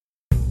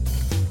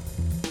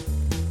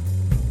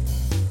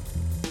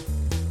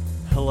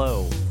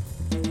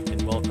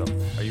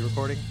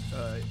recording?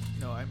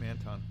 No, I'm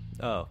Anton.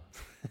 Oh.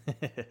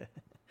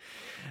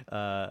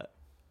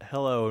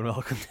 Hello and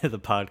welcome to the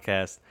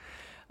podcast,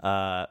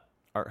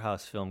 Art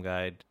House Film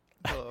Guide.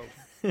 Hello.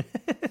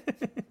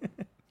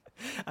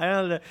 I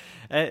don't know.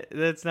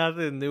 That's not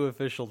the new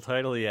official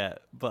title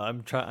yet, but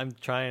I'm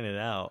trying it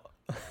out.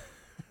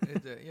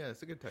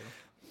 It's a good title.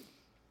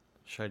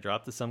 Should I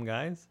drop the some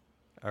guys?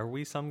 Are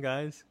we some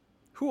guys?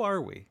 Who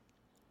are we?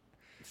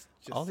 It's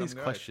just All these some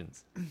guy.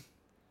 questions.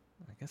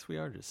 I guess we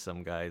are just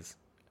some guys.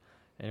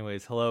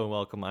 Anyways, hello and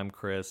welcome. I'm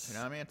Chris. And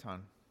I'm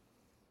Anton.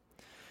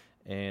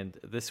 And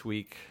this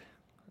week,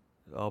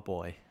 oh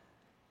boy,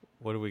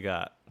 what do we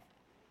got?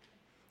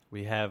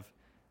 We have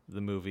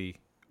the movie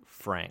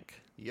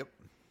Frank. Yep.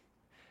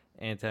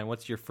 Anton,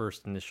 what's your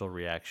first initial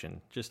reaction?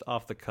 Just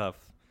off the cuff,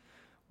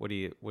 what's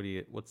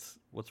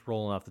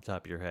rolling off the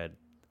top of your head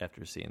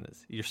after seeing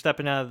this? You're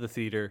stepping out of the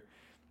theater,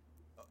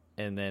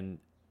 and then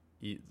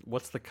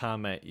what's the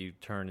comment you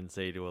turn and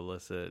say to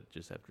Alyssa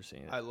just after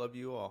seeing it? I love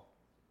you all.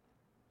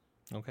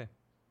 Okay.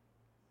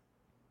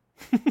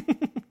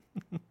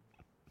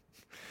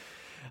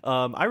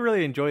 I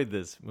really enjoyed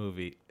this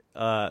movie.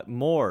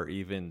 More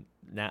even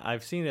now.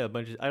 I've seen it a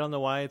bunch. I don't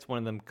know why it's one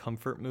of them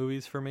comfort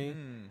movies for me.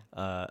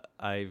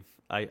 I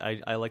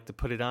like to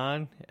put it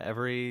on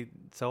every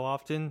so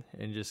often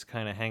and just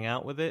kind of hang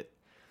out with it.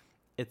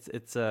 It's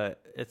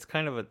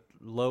kind of a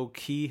low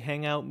key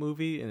hangout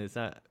movie, and it's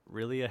not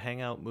really a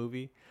hangout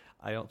movie.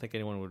 I don't think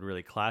anyone would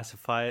really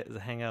classify it as a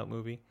hangout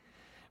movie,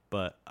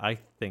 but I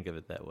think of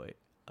it that way.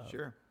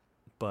 Sure.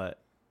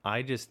 But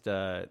I just,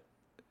 I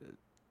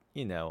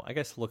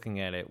guess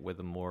looking at it with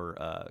a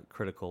more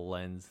critical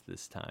lens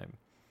this time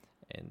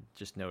and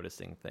just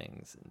noticing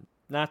things. And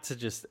not to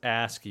just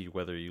ask you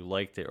whether you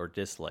liked it or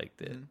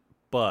disliked it,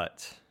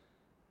 but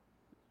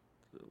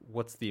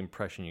what's the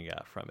impression you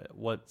got from it?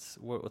 What's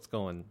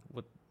going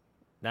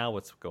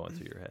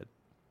through your head?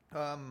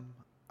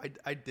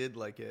 I did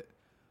like it.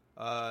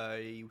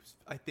 I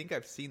think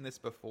I've seen this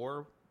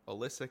before.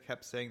 Alyssa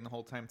kept saying the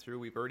whole time through,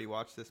 we've already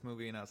watched this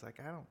movie, and I was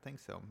like, I don't think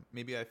so.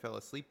 Maybe I fell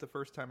asleep the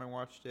first time I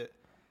watched it.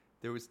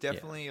 There was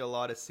definitely a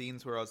lot of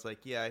scenes where I was like,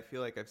 yeah, I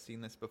feel like I've seen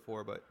this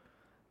before, but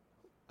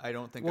I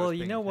don't think I was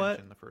paying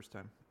attention the first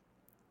time.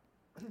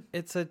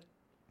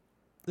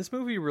 This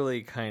movie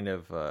really kind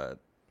of,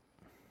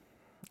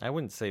 I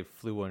wouldn't say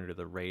flew under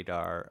the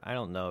radar. I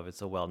don't know if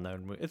it's a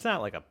well-known movie. It's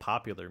not like a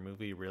popular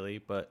movie, really,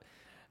 but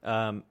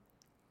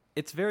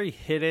it's very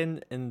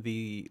hidden in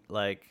the,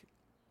 like,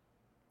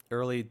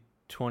 early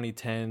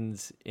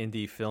 2010s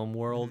indie film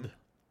world.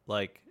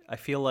 Like, I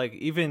feel like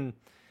even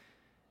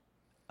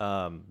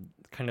kind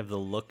of the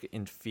look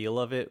and feel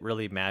of it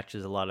really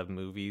matches a lot of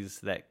movies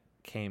that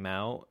came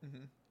out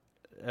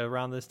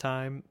around this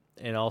time.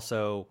 And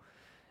also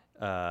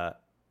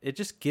it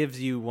just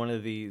gives you one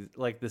of these,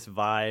 like, this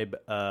vibe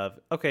of,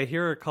 okay,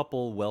 here are a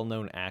couple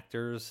well-known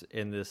actors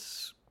in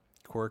this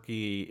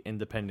quirky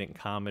independent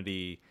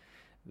comedy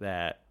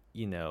that,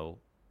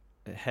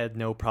 had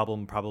no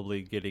problem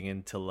probably getting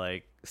into,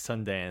 like,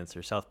 Sundance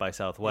or South by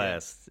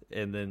Southwest,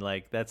 and then,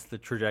 like, that's the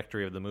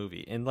trajectory of the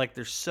movie. And, like,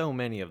 there's so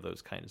many of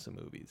those kinds of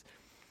movies,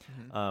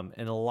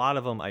 and a lot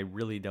of them I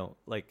really don't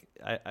like.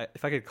 I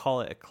if I could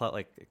call it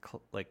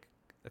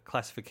a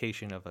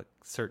classification of a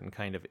certain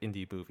kind of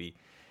indie movie,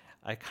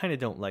 I kind of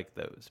don't like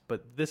those.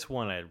 But this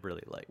one I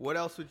really like. What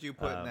else would you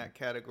put in that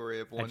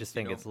category of ones? I just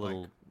think it's a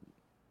little. Like?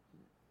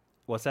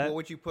 What's that? What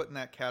would you put in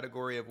that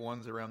category of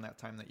ones around that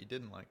time that you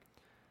didn't like?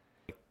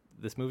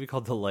 This movie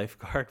called The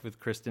Lifeguard with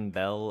Kristen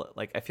Bell.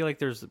 Like, I feel like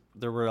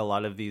there were a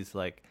lot of these,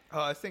 like... Oh,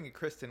 I was thinking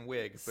Kristen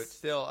Wiig, but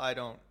still, I've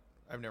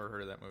never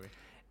heard of that movie.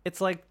 It's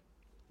like,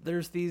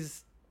 there's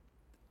these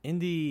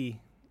indie...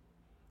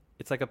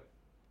 It's like a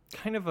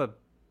kind of a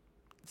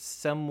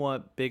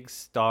somewhat big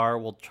star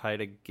will try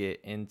to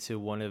get into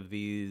one of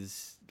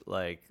these,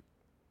 like,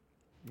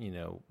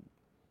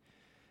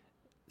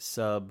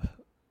 sub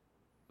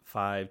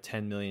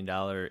 $5-10 million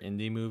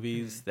indie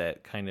movies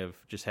that kind of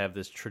just have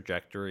this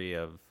trajectory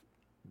of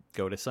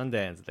go to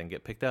Sundance and then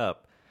get picked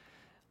up.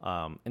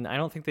 And I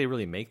don't think they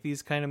really make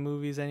these kind of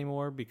movies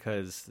anymore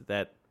because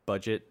that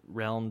budget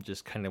realm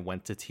just kind of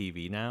went to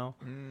TV now.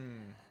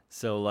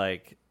 So,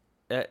 like,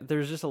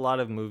 there's just a lot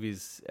of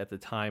movies at the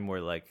time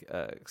where, like,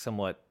 a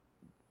somewhat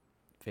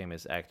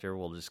famous actor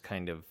will just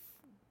kind of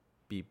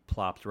be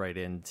plopped right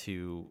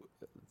into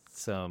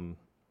some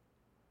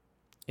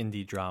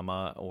indie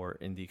drama or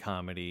indie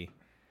comedy.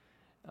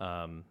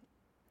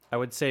 I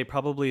would say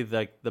probably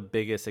the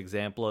biggest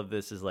example of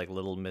this is, like,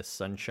 Little Miss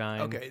Sunshine.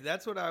 Okay,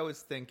 that's what I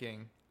was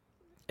thinking.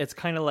 It's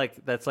kind of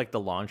like that's like the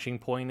launching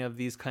point of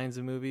these kinds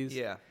of movies.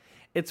 Yeah.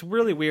 It's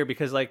really weird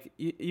because, like,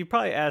 you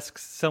probably ask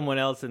someone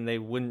else and they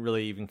wouldn't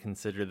really even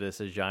consider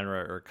this a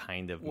genre or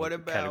kind of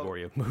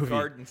category of movie.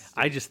 Garden State?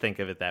 I just think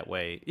of it that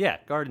way. Yeah,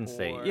 Garden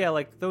State. Yeah,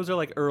 like, those are,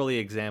 like, early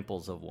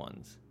examples of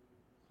ones.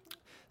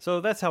 So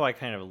that's how I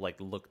kind of,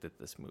 like, looked at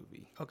this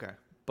movie. Okay.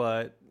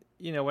 But,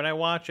 when I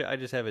watch it, I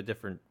just have a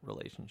different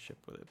relationship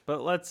with it.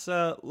 But let's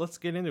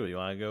get into it. You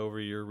want to go over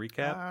your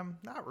recap?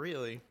 Not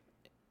really.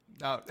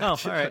 No. Oh, all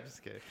right.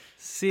 Just kidding.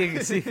 See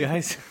you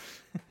guys.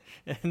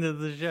 End of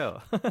the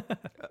show.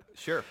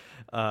 Sure.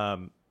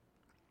 All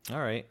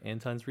right,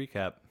 Anton's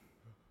recap.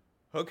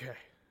 Okay.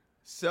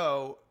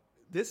 So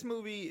this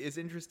movie is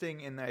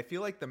interesting in that I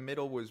feel like the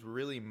middle was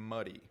really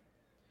muddy.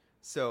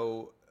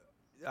 So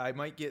I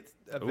might get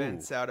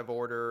events out of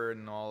order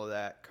and all of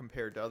that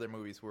compared to other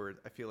movies where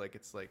I feel like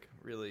it's like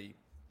really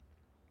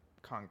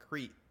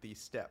concrete, these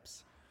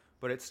steps.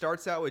 But it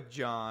starts out with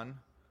John,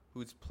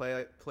 who's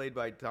played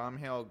by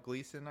Domhnall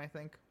Gleeson, I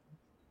think.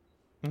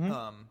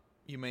 Mm-hmm.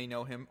 You may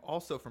know him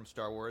also from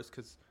Star Wars,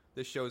 because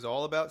this show is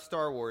all about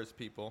Star Wars,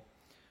 people.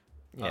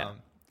 Yeah.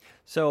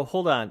 So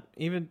hold on.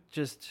 Even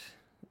just,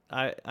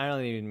 I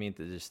don't even mean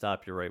to just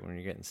stop you right when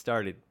you're getting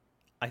started.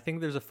 I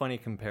think there's a funny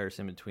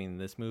comparison between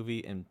this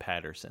movie and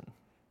Patterson.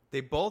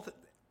 They both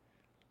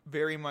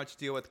very much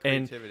deal with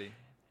creativity.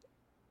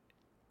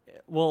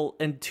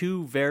 And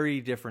two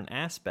very different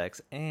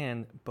aspects,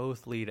 and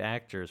both lead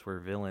actors were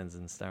villains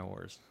in Star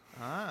Wars.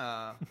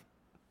 Ah.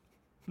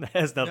 That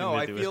has nothing No, to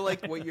I do feel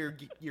with like what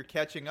you're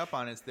catching up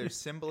on is there's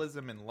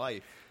symbolism in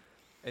life,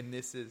 and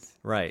this is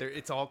right.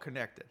 It's all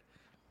connected.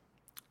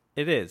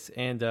 It is,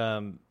 and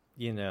don't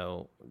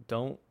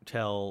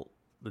tell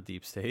the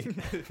deep state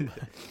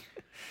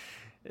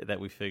that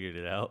we figured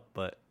it out.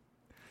 But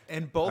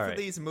and both of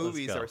these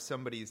movies are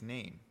somebody's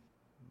name.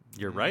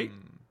 You're right,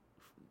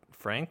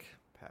 Frank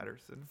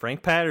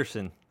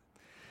Patterson.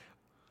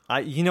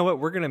 You know what?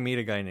 We're gonna meet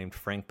a guy named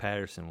Frank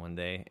Patterson one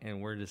day,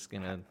 and we're just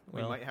gonna.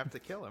 We might have to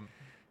kill him.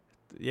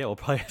 Yeah, we'll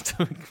probably have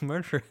to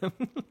murder him.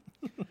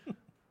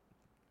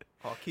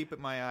 I'll keep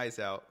my eyes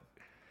out.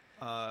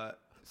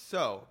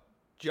 So,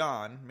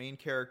 John, main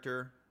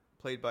character,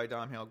 played by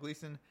Domhnall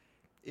Gleeson,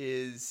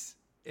 is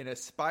an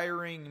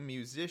aspiring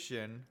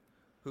musician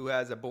who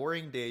has a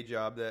boring day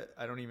job that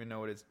I don't even know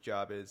what his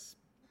job is.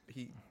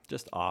 He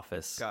just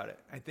office. Got it.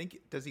 I think,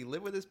 does he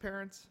live with his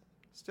parents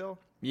still?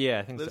 Yeah,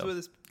 I think lives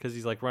so. Because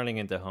he's like running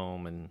into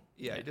home and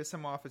yeah, he does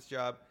some office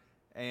job,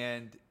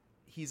 and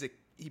he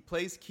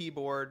plays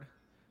keyboard.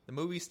 The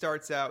movie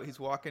starts out, he's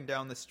walking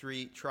down the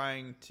street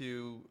trying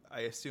to,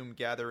 I assume,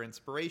 gather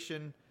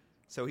inspiration.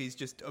 So he's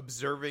just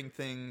observing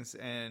things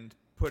and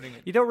putting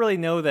it. You don't really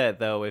know that,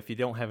 though, if you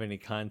don't have any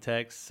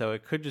context. So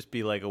it could just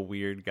be like a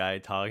weird guy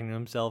talking to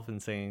himself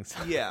and singing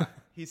songs. Yeah,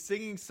 he's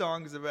singing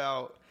songs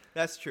about...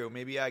 That's true.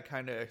 Maybe I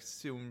kind of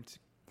assumed...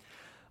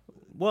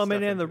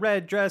 Woman in the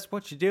red dress,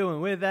 what you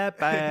doing with that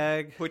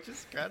bag? Which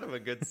is kind of a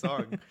good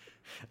song.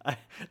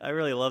 I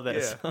really love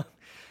that song.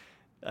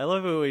 I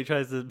love it when he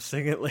tries to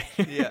sing it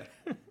later.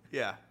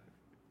 Yeah.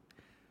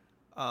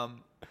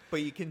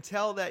 But you can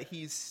tell that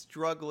he's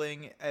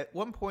struggling. At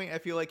one point, I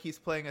feel like he's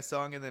playing a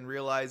song and then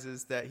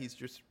realizes that he's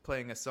just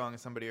playing a song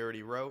somebody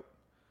already wrote.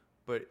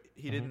 But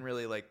he didn't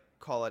really like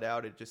call it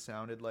out. It just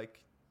sounded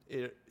like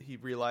he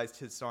realized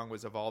his song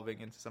was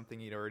evolving into something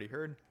he'd already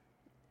heard.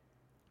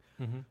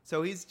 Mm-hmm.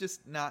 So he's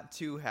just not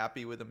too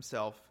happy with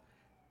himself.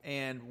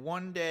 And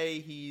one day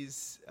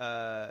he's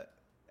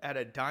at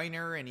a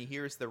diner and he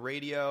hears the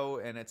radio,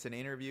 and it's an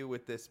interview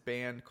with this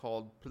band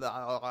called,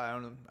 I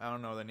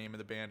don't know the name of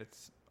the band.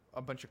 It's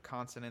a bunch of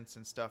consonants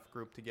and stuff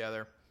grouped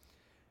together.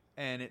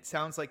 And it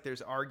sounds like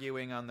there's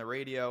arguing on the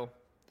radio.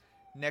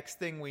 Next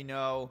thing we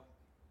know,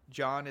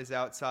 John is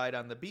outside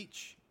on the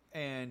beach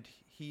and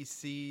he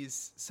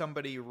sees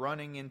somebody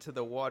running into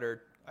the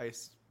water. I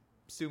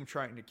assume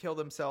trying to kill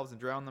themselves and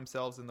drown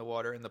themselves in the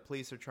water, and the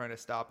police are trying to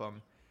stop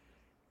them.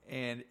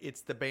 And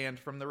it's the band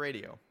from the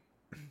radio.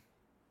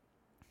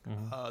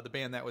 The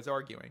band that was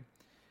arguing.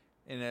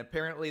 And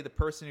apparently the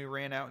person who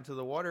ran out into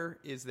the water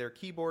is their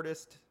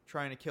keyboardist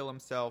trying to kill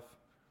himself.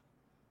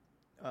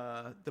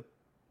 The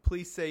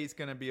police say he's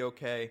going to be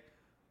okay.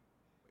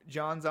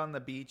 John's on the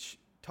beach,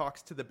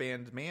 talks to the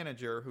band's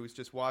manager who's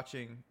just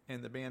watching,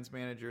 and the band's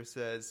manager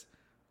says,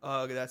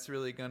 that's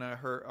really going to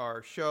hurt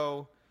our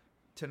show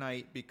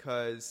tonight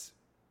because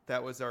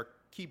that was our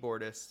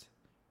keyboardist.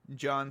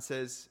 John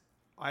says,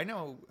 I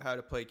know how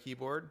to play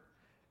keyboard.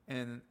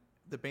 And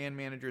the band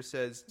manager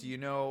says, do you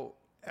know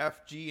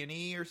F, G, and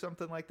E or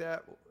something like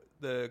that?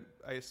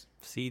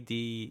 C,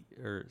 D,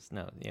 or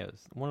no, yeah,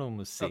 one of them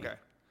was C. Okay.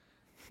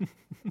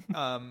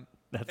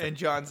 And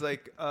John's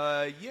like,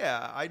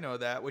 yeah, I know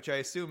that, which I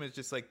assume is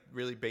just like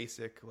really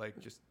basic, like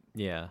just...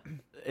 Yeah.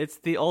 It's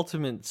the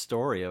ultimate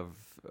story of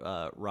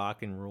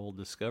rock and roll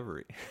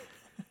discovery.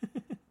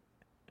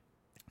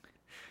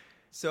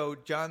 So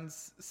John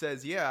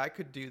says, yeah, I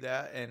could do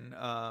that. And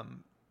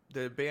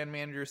the band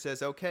manager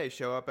says, okay,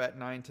 show up at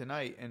 9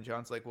 tonight. And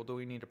John's like, well, do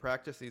we need to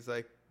practice? He's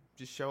like,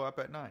 just show up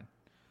at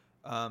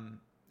 9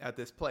 at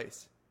this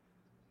place.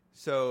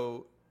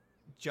 So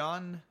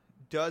John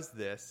does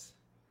this,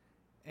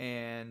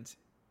 and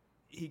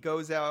he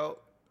goes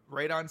out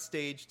right on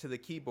stage to the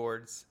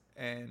keyboards,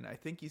 and I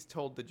think he's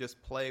told to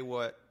just play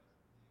along.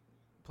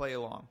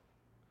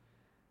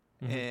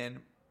 Mm-hmm. And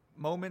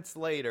moments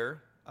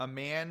later, a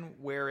man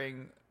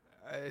wearing,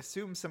 I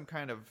assume, some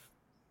kind of,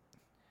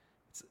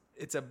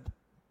 it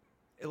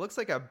looks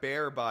like a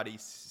bare body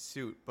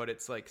suit, but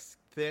it's like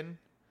thin,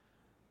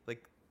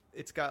 like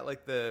it's got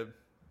like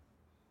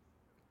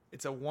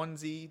it's a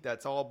onesie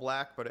that's all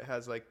black, but it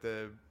has like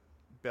the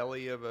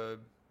belly of a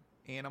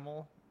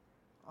animal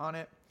on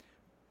it.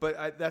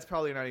 But that's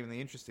probably not even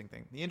the interesting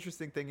thing. The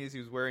interesting thing is he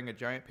was wearing a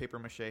giant paper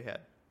mache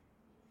head.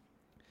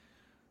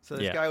 So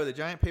this guy with a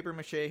giant paper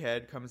mache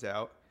head comes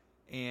out,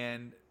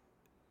 and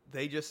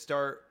they just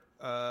start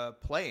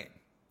playing.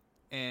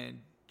 And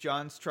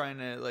John's trying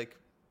to like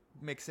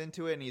mix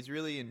into it, and he's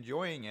really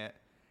enjoying it.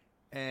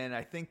 And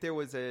I think there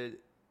was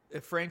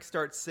Frank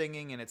starts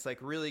singing, and it's like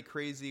really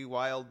crazy,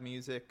 wild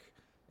music,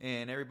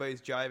 and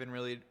everybody's jiving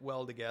really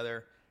well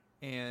together.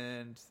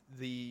 And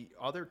the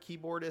other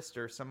keyboardist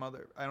or some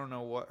other, I don't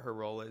know what her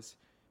role is,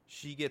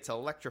 she gets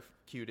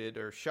electrocuted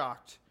or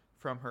shocked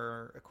from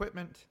her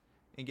equipment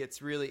and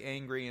gets really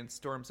angry and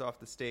storms off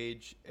the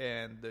stage,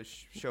 and the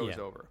show's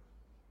over.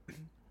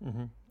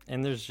 Mm-hmm.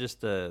 And there's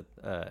just a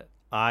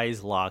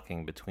eyes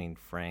locking between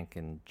Frank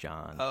and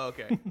John. Oh,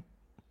 okay.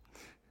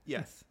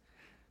 Yes.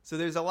 So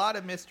there's a lot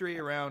of mystery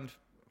around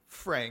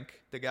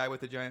Frank, the guy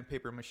with the giant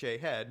paper mache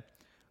head,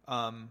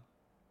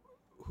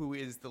 who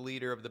is the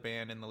leader of the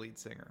band and the lead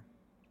singer.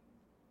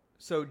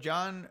 So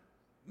John,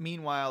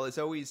 meanwhile, is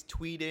always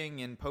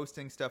tweeting and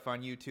posting stuff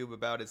on YouTube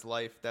about his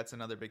life. That's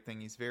another big thing.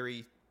 He's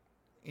very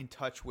in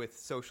touch with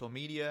social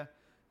media,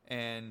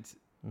 and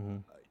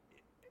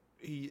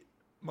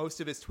most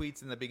of his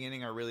tweets in the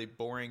beginning are really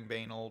boring,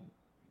 banal,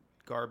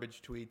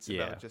 garbage tweets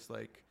about just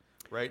like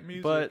write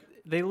music. But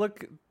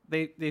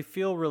they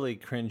feel really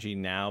cringy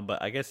now.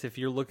 But I guess if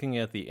you're looking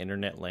at the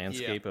internet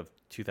landscape of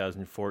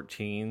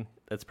 2014,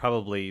 that's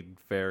probably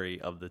very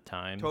of the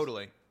times.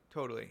 Totally.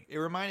 It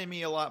reminded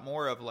me a lot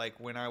more of like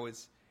when I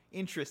was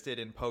interested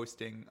in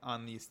posting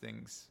on these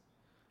things.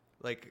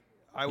 Like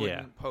I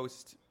wouldn't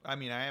post. I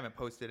mean, I haven't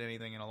posted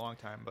anything in a long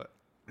time, but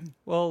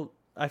well,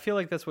 I feel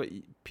like that's what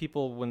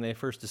people, when they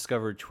first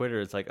discovered Twitter,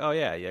 it's like, oh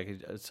yeah.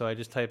 So I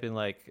just type in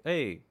like,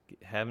 hey,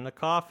 having a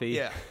coffee.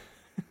 Yeah.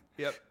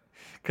 Yep.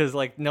 Because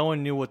like no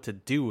one knew what to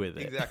do with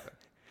it. Exactly.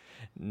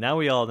 Now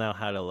we all know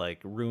how to like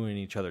ruin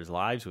each other's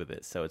lives with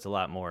it, so it's a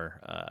lot more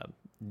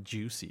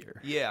juicier.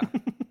 Yeah.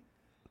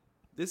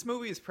 This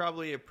movie is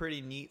probably a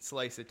pretty neat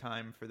slice of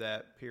time for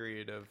that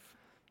period of.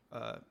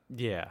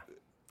 Yeah,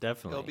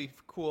 definitely. It'll be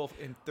cool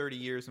in 30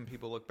 years when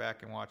people look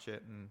back and watch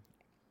it. And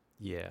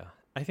yeah,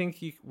 I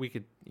think we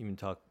could even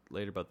talk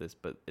later about this,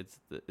 but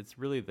it's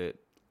really the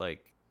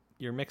like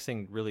you're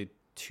mixing really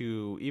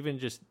two, even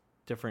just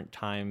different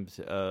times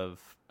of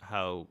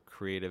how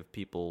creative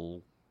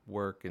people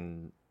work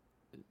and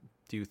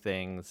do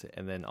things,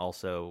 and then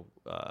also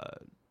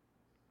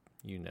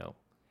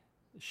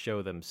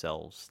show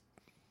themselves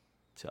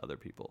to other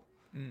people.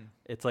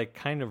 It's like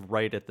kind of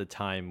right at the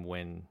time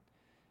when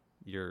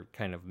you're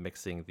kind of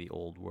mixing the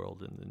old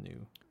world and the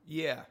new.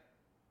 Yeah,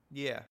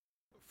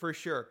 for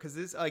sure. Because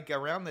this, like,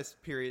 around this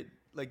period,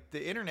 like,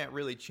 the internet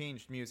really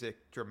changed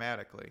music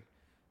dramatically.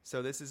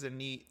 So this is a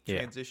neat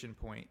transition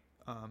point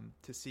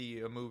to see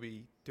a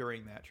movie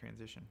during that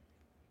transition.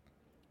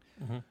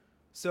 Mm-hmm.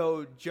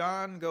 So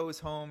John goes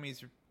home.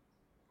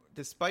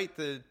 Despite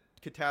the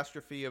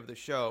catastrophe of the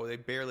show, they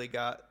barely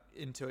got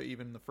into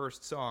even the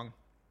first song.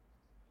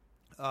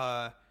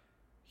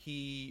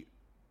 He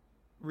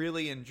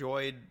really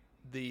enjoyed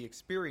the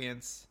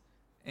experience,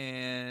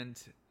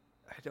 and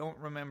I don't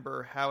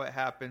remember how it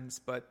happens,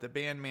 but the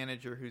band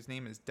manager, whose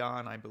name is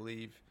Don, I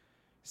believe,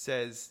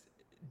 says,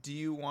 "Do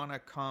you want to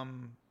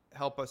come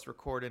help us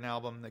record an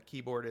album? The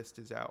keyboardist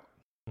is out."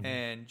 Mm-hmm.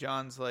 And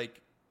John's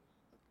like,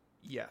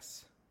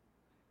 yes.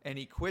 And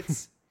he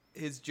quits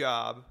his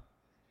job.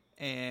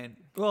 And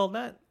well,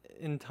 not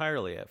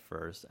entirely at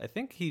first. I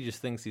think he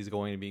just thinks he's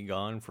going to be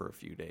gone for a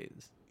few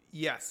days.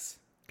 Yes.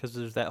 Because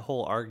there's that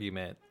whole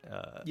argument.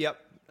 Yep.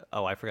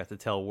 Oh, I forgot to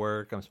tell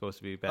work. I'm supposed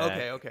to be back.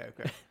 Okay.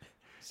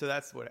 So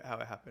that's how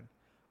it happened.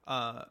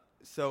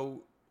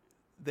 So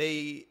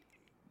they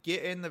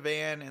get in the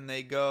van and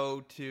they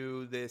go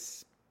to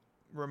this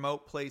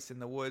remote place in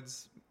the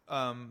woods.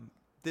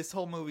 This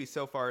whole movie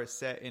so far is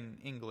set in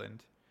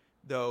England,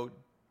 though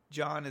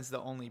John is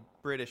the only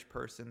British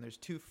person. There's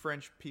 2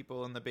 French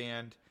people in the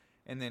band,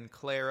 and then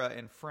Clara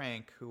and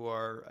Frank, who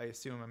are, I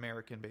assume,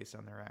 American based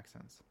on their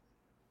accents.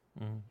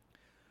 Mm-hmm.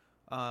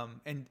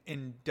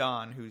 And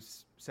Don, who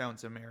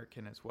sounds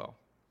American as well,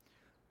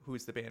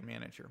 who's the band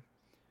manager.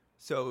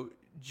 So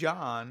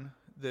John,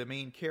 the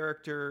main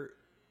character,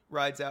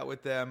 rides out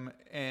with them,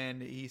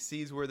 and he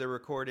sees where they're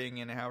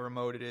recording and how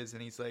remote it is,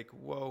 and he's like,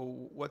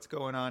 whoa, what's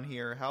going on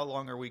here? How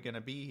long are we going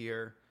to be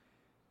here?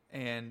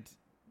 And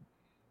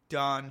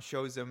Don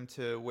shows him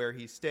to where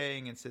he's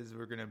staying and says,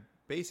 we're going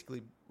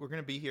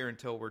to be here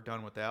until we're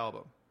done with the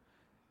album.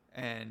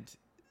 And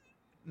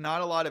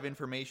not a lot of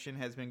information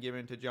has been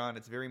given to John.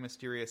 It's very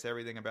mysterious.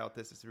 Everything about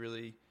this is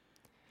really...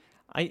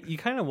 You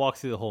kind of walk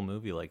through the whole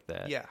movie like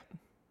that. Yeah.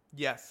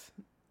 Yes.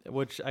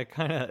 Which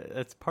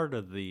that's part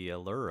of the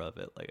allure of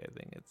it. Like, I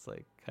think it's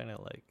like kind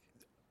of like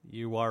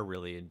you are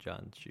really in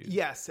John's shoes.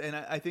 Yes, and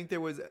I think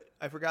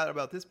I forgot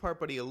about this part,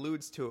 but he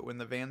alludes to it when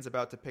the van's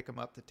about to pick him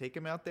up to take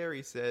him out there.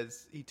 He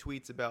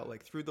tweets about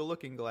like through the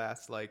looking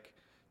glass, like,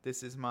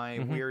 this is my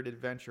weird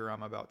adventure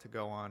I'm about to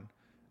go on.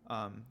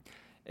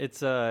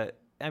 It's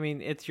I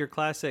mean, it's your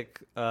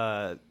classic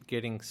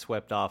getting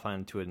swept off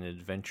onto an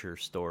adventure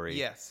story.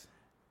 Yes.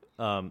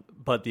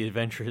 But the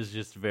adventure is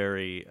just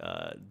very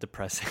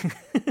depressing.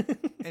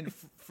 And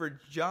for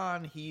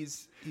John,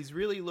 he's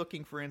really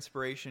looking for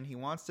inspiration. He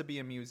wants to be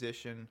a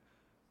musician,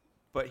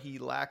 but he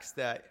lacks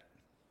that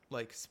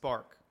like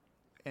spark,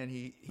 and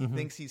he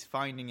thinks he's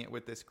finding it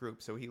with this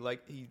group. So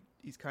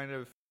he's kind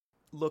of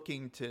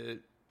looking to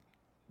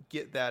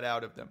get that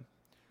out of them.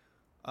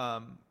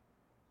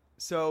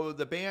 So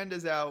the band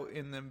is out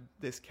in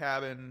this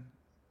cabin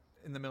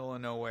in the middle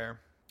of nowhere,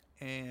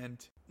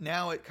 and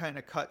now it kind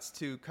of cuts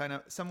to kind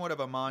of somewhat of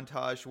a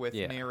montage with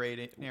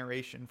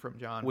narration from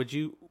John. Would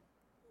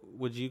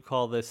you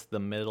call this the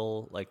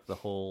middle, like the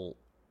whole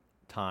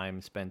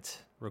time spent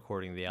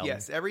recording the album?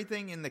 Yes,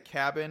 everything in the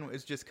cabin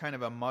is just kind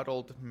of a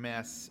muddled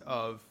mess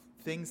of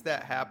things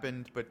that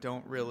happened but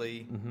don't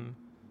really...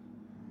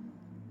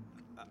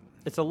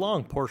 It's a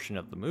long portion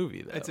of the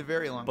movie, though. It's a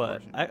very long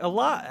portion. But a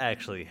lot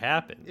actually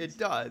happens. It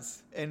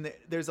does. And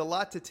there's a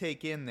lot to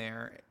take in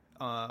there,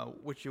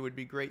 which it would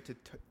be great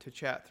to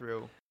chat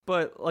through.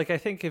 But, like, I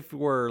think if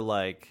we're,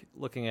 like,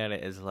 looking at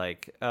it as,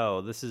 like,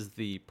 oh, this is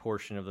the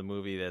portion of the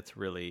movie that's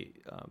really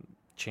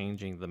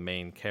changing the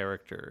main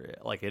character,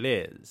 like, it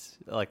is.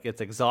 Like, it's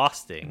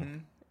exhausting. Mm-hmm.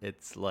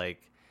 It's,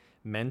 like,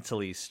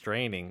 mentally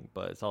straining,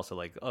 but it's also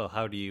like, oh,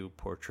 how do you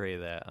portray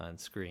that on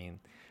screen?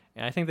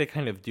 And I think they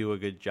kind of do a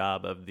good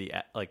job of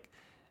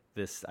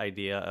this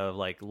idea of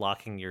like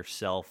locking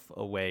yourself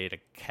away at a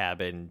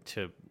cabin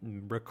to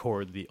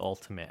record the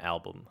ultimate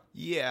album.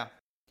 Yeah.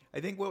 I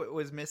think what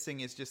was missing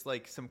is just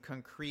like some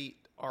concrete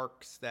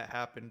arcs that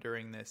happened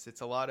during this.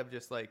 It's a lot of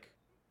just like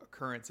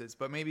occurrences,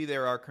 but maybe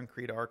there are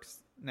concrete arcs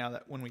now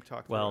that when we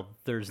talk. Well,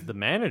 there's the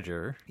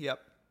manager.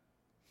 Yep.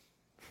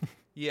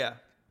 Yeah.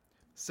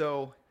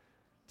 So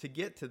to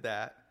get to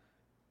that,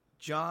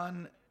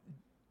 John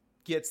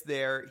gets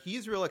there.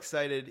 He's real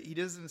excited. He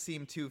doesn't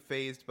seem too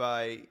fazed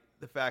by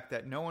the fact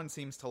that no one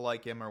seems to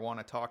like him or want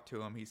to talk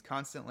to him. He's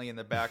constantly in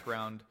the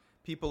background.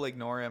 People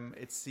ignore him.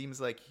 It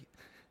seems like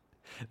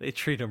they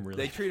treat him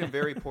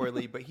very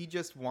poorly, but he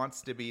just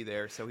wants to be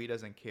there, so he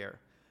doesn't care.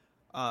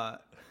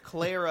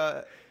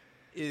 Clara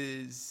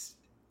is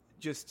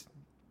just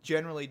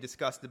generally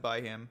disgusted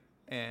by him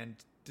and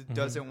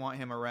doesn't want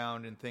him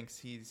around and thinks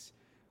he's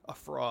a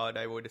fraud,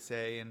 I would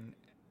say, and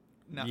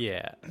no.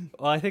 Yeah.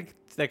 Well, I think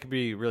that could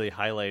be really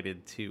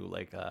highlighted too,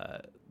 like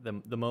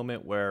the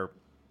moment where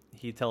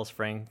he tells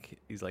Frank,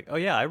 he's like, "Oh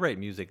yeah, I write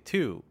music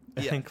too,"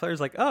 and Claire's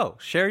like, "Oh,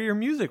 share your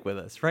music with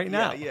us right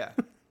now." Yeah.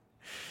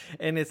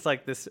 And it's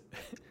like this,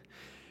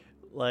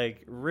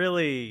 like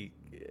really,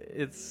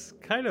 it's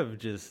kind of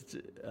just.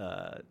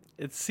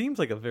 It seems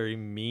like a very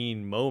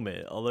mean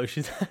moment, although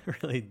she's not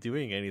really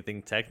doing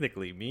anything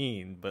technically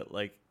mean, but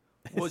like,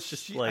 it's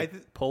just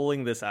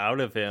pulling this out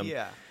of him.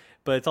 Yeah.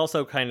 But it's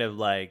also kind of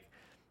like.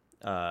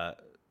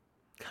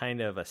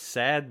 Kind of a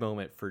sad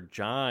moment for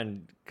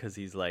John because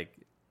he's like,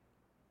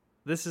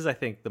 this is, I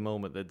think, the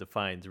moment that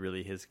defines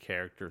really his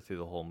character through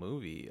the whole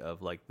movie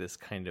of like this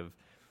kind of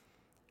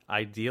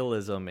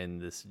idealism and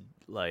this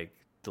like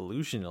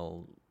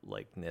delusional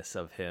likeness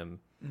of him,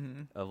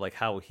 of like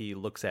how he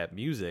looks at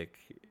music,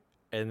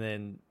 and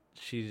then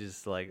she's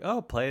just like,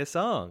 oh, play a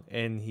song,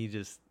 and he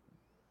just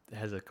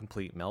has a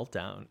complete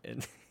meltdown.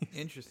 And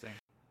interesting.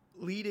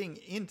 Leading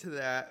into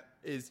that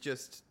is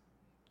just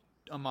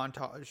a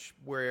montage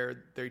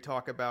where they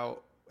talk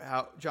about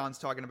how John's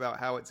talking about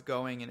how it's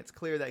going, and it's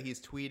clear that he's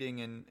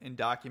tweeting and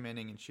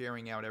documenting and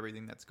sharing out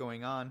everything that's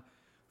going on.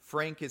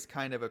 Frank is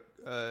kind of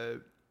a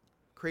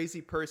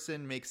crazy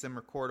person, makes them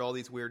record all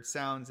these weird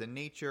sounds in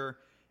nature,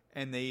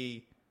 and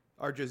they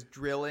are just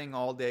drilling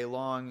all day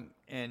long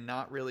and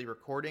not really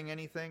recording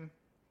anything.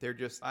 They're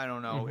just, I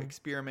don't know,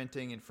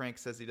 experimenting, and Frank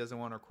says he doesn't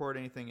want to record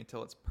anything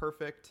until it's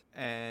perfect,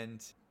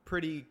 and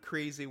pretty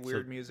crazy,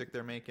 weird music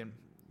they're making.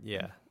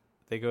 Yeah.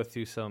 They go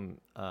through some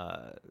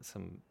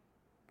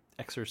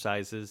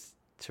exercises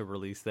to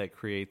release that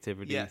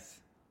creativity. Yes.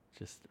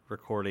 Just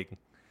recording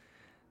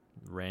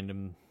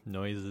random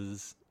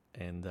noises,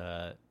 and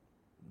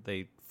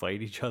they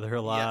fight each other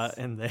a lot,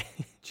 and they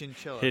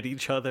hit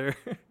each other.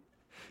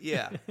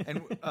 Yeah,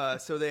 and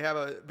so they have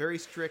a very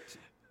strict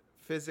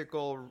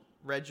physical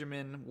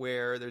regimen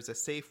where there's a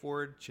safe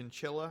word,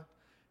 chinchilla,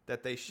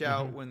 that they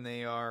shout when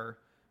they are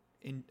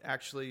in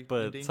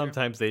danger.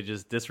 Sometimes they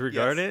just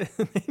disregard it.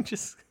 They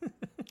just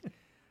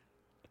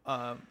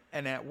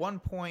and at one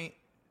point,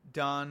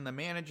 Don, the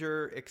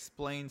manager,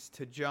 explains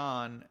to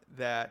John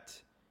that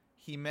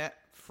he met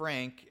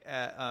Frank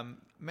at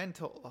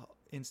mental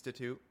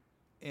institute,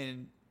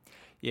 and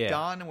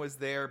Don was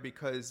there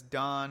because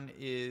Don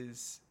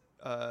is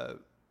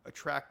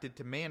attracted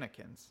to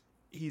mannequins.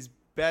 He's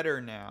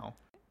better now.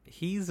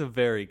 He's a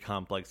very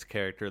complex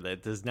character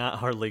that does not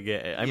hardly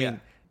get. I mean,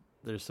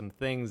 there's some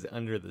things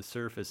under the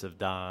surface of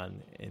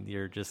Don, and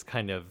you're just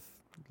kind of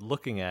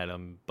looking at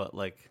him, but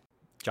like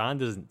John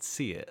doesn't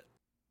see it.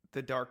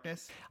 The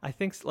darkness? I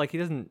think like he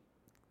doesn't.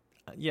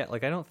 Yeah,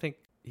 like I don't think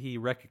he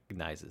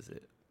recognizes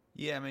it.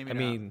 Yeah, maybe. I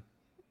mean,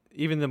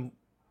 even the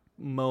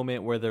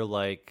moment where they're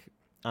like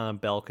on a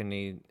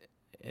balcony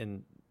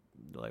and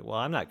like, well,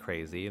 I'm not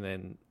crazy. And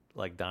then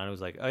like Don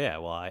was like, oh yeah,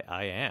 well, I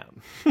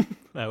am.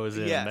 I was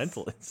in a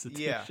mental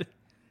institution. Yeah.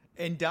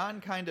 And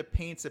Don kind of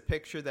paints a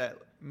picture that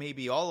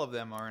maybe all of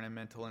them are in a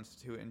mental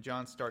institute, and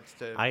John starts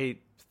to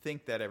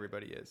think that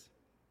everybody is.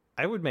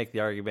 I would make the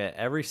argument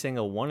every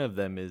single one of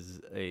them is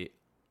a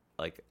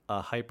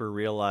hyper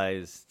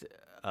realized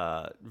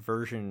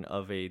version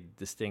of a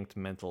distinct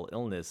mental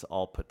illness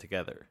all put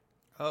together.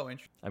 Oh,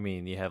 interesting. I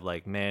mean, you have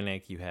like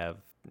manic, you have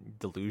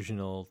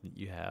delusional,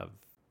 you have,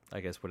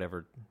 I guess,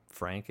 whatever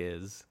Frank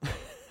is.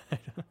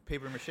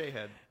 Paper mache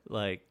head.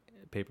 Like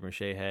paper mache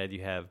head.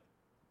 You have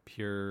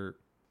pure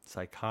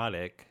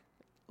psychotic.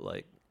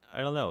 Like,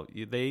 I don't know.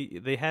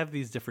 They have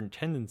these different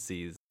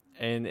tendencies,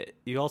 and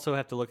you also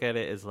have to look at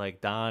it as like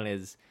Don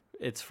is.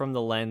 It's from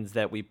the lens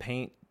that we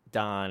paint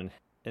Don,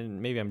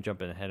 and maybe I'm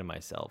jumping ahead of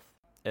myself,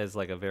 as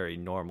like a very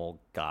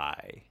normal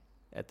guy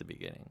at the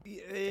beginning.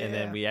 Yeah. And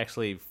then we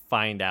actually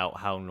find out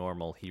how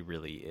normal he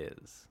really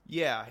is.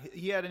 Yeah,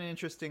 he had an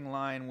interesting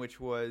line, which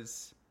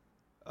was...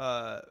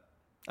 I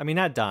mean,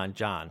 not Don,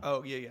 John.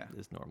 Oh, yeah.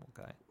 This normal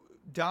guy.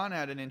 Don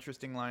had an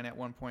interesting line at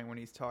one point when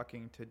he's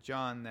talking to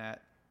John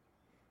that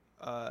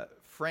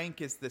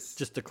Frank is this...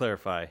 Just to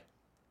clarify,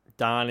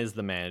 Don is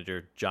the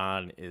manager,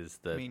 John is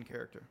the main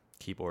character.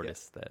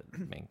 Keyboardist, that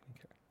main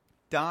character.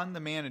 Don, the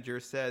manager,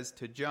 says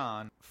to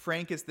John,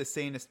 Frank is the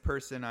sanest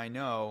person I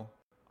know.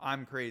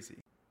 I'm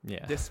crazy.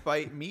 Yeah.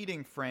 Despite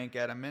meeting Frank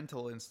at a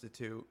mental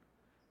institute,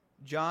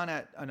 John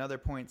at another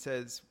point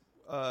says,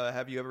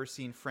 have you ever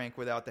seen Frank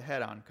without the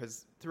head on?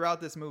 Because throughout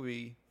this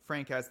movie,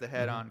 Frank has the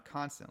head on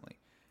constantly.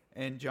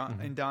 And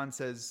Don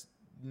says,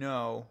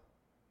 no,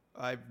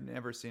 I've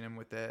never seen him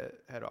with the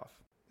head off.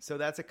 So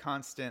that's a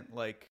constant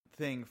like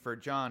thing for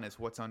John, is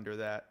what's under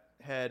that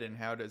head and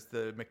how does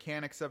the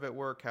mechanics of it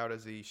work? How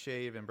does he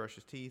shave and brush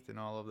his teeth and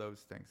all of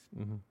those things?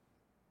 Mm-hmm.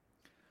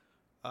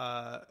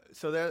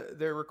 So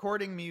they're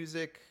recording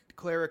music.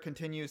 Clara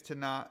continues to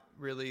not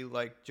really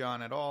like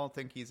John at all,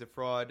 think he's a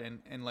fraud.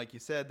 And like you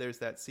said, there's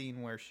that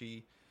scene where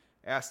she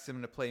asks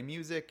him to play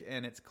music,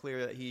 and it's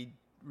clear that he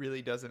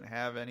really doesn't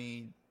have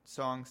any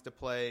songs to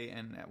play.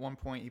 And at one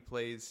point he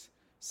plays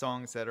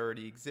songs that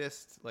already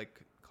exist,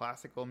 like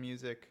classical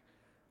music,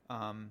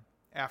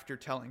 after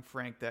telling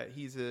Frank that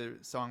he's a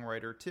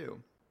songwriter too.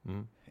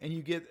 Mm. And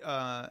you get,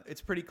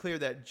 it's pretty clear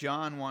that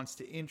John wants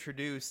to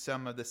introduce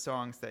some of the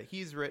songs that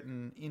he's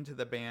written into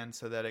the band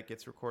so that it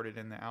gets recorded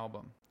in the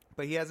album.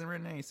 But he hasn't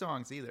written any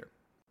songs either.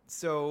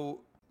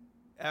 So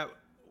at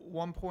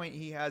one point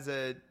he has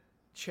a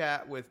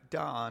chat with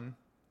Don.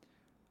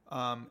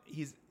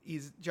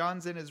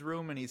 John's in his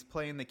room and he's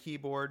playing the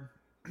keyboard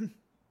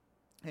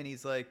and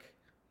he's like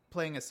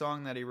playing a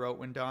song that he wrote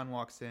when Don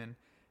walks in.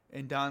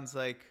 And Don's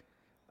like,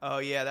 oh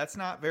yeah, that's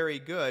not very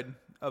good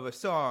of a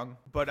song,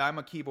 but I'm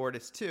a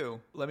keyboardist too.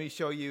 Let me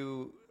show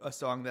you a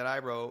song that I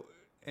wrote.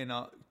 And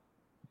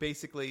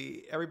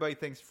basically everybody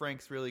thinks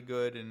Frank's really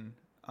good, and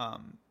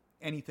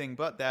anything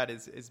but that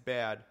is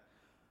bad.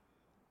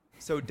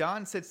 So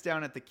Don sits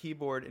down at the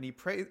keyboard and he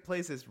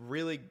plays this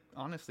really,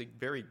 honestly,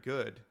 very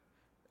good,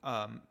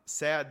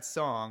 sad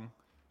song,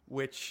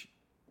 which,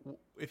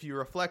 if you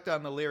reflect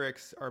on the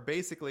lyrics, are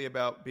basically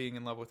about being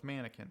in love with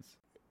mannequins.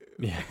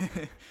 Yeah.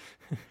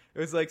 It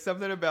was like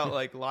something about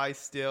like lie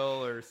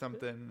still or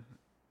something.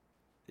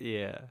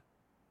 Yeah.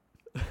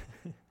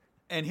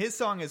 And his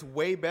song is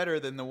way better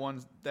than the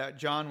ones that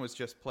John was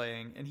just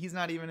playing, and he's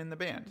not even in the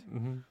band.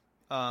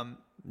 Mm-hmm.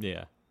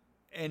 Yeah.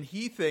 And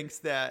he thinks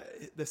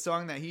that the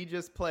song that he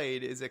just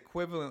played is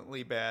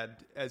equivalently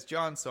bad as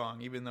John's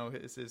song, even though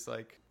his is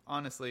like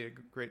honestly a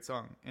great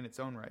song in its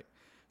own right.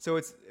 So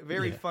it's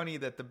very funny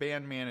that the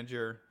band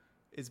manager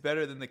is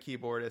better than the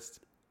keyboardist,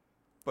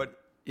 but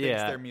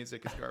thinks their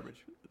music is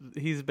garbage.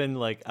 He's been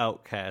like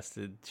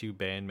outcasted to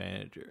band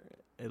manager.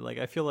 And like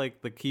I feel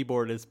like the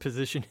keyboardist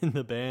position in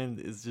the band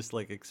is just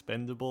like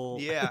expendable.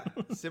 Yeah,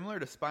 similar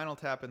to Spinal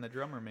Tap and the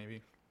drummer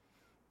maybe.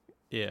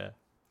 Yeah.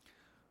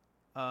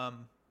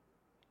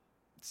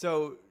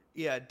 So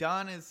yeah,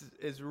 Don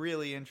is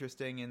really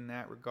interesting in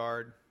that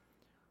regard.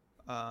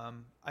 I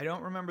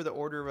don't remember the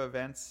order of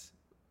events,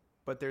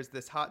 but there's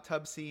this hot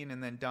tub scene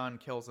and then Don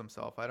kills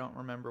himself. I don't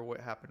remember what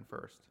happened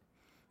first.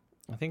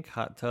 I think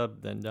hot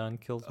tub, then Don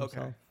kills himself.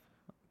 Okay.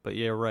 But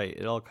yeah, right.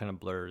 It all kind of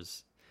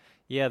blurs.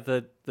 Yeah,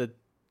 the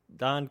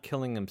Don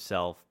killing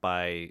himself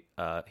by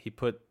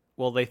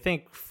they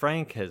think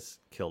Frank has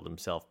killed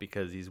himself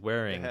because he's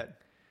wearing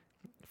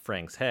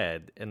Frank's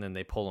head, and then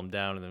they pull him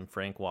down, and then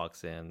Frank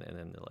walks in, and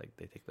then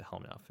they take the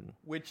helmet off, and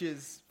which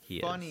is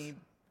funny.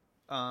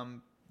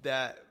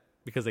 That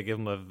because they give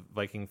him a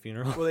Viking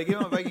funeral. Well, they give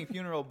him a Viking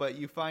funeral, but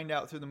you find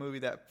out through the movie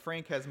that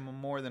Frank has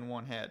more than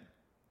one head.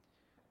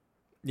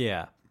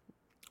 Yeah.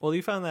 Well,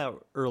 you found that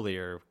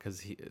earlier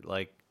because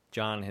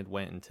John had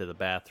went into the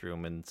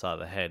bathroom and saw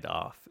the head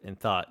off and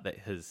thought that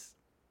his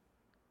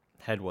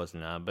head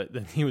wasn't on, but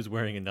then he was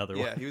wearing another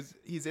one. Yeah,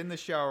 he's in the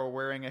shower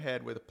wearing a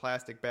head with a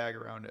plastic bag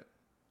around it.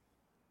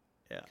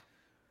 Yeah.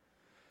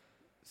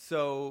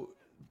 So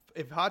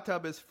if hot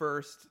tub is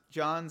first,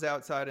 John's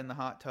outside in the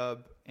hot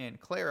tub and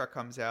Clara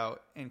comes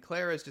out, and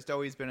Clara's just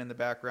always been in the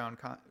background,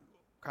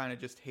 kind of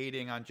just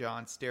hating on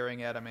John,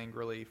 staring at him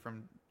angrily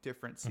from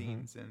different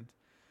scenes, and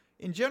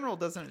in general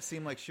doesn't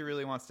seem like she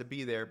really wants to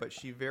be there, but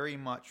she very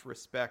much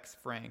respects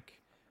Frank.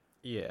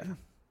 Yeah.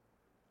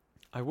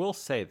 I will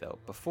say though,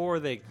 before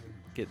Don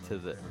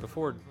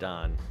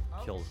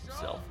kills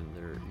himself and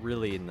they're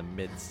really in the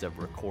midst of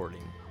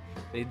recording,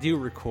 they do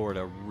record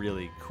a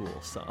really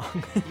cool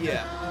song.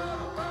 Yeah.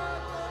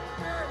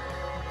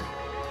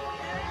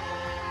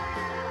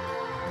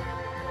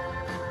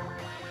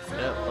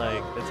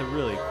 It's a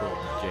really cool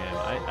jam.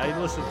 I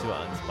listen to it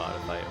on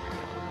Spotify every now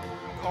and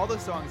then. All the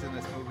songs in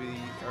this movie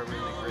are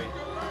really great.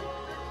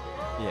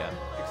 Yeah.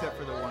 Except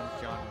for the ones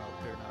John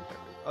wrote. They're not that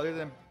good. Other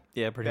than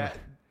pretty much.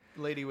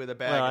 Lady with a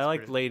Bag. Well, I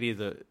like Lady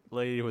with a Bag.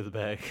 Lady with a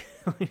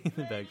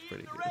Bag's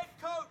pretty good. Red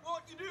coat,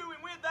 what you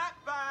doing with that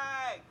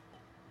bag?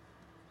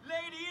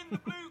 Lady in the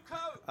blue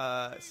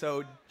coat.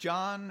 So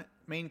John,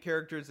 main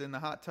character's in the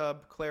hot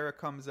tub. Clara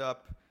comes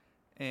up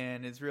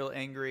and is real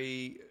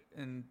angry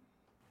and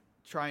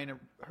trying to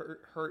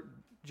hurt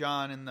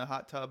John in the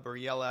hot tub or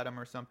yell at him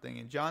or something.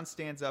 And John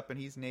stands up and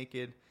he's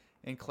naked.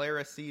 And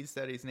Clara sees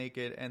that he's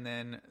naked and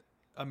then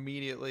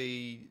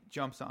immediately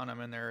jumps on him,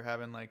 and they're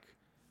having like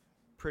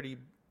pretty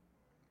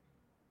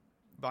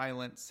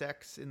violent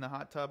sex in the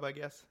hot tub, I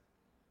guess.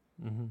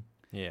 Mm-hmm.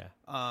 Yeah.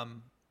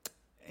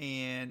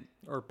 And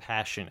or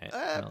passionate.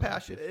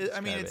 Passionate.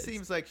 I mean, it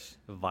seems like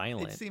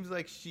violent. It seems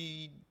like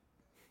she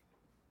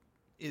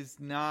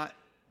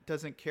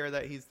doesn't care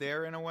that he's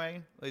there in a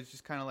way. It's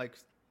just kind of like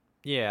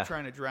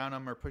trying to drown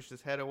him or push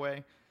his head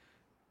away.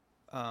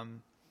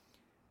 And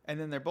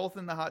then they're both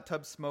in the hot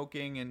tub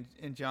smoking,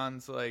 and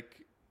John's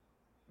like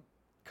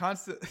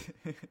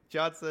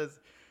John says,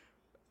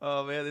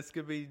 "Oh man, this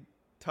could be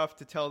tough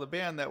to tell the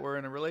band that we're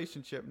in a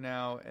relationship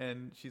now."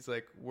 And she's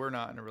like, "We're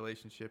not in a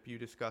relationship. You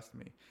disgust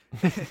me."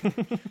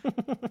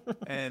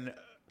 And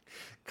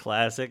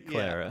classic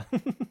Clara.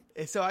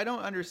 Yeah. So I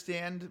don't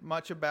understand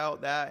much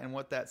about that and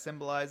what that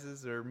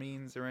symbolizes or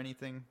means or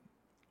anything.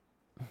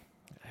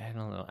 I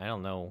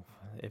don't know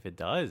if it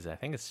does. I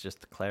think it's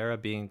just Clara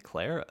being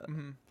Clara.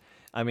 Mm-hmm.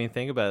 I mean,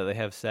 think about it. They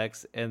have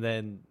sex, and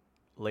then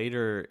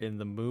later in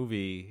the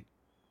movie,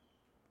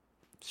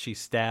 she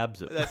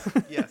stabs him.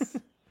 Yes.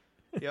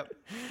 Yep.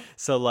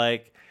 So,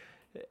 like,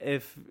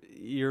 if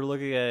you're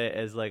looking at it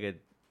as like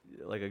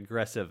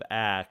aggressive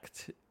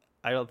act,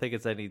 I don't think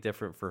it's any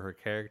different for her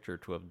character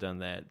to have done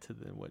that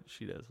than what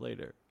she does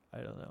later.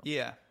 I don't know.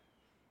 Yeah.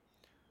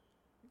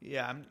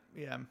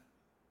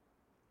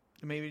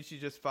 Maybe she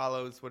just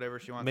follows whatever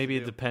she wants. Maybe to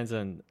do. It depends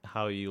on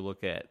how you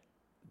look at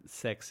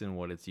sex and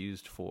what it's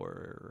used for,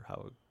 or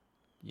how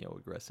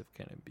aggressive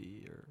can it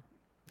be, or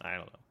I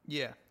don't know.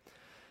 Yeah.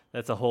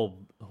 That's a whole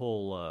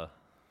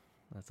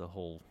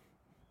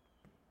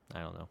I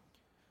don't know.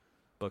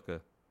 Book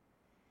of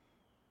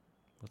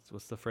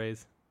what's the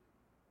phrase?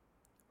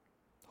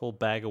 Whole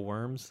bag of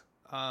worms?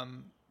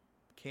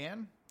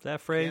 Can? Is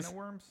that phrase? Can of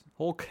worms?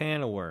 Whole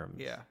can of worms.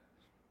 Yeah.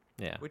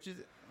 Yeah. Which is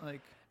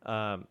like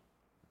I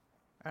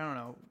don't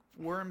know.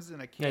 Worms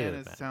in a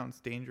can sounds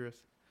dangerous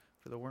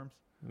for the worms.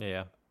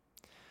 Yeah.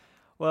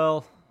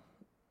 Well,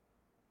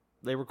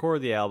 they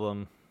record the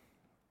album.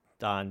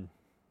 Don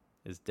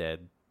is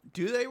dead.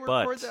 Do they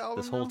record the album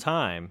this whole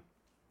time?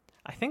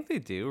 I think they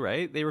do,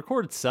 right? They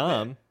recorded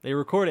some. Yeah. They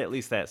record at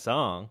least that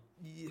song.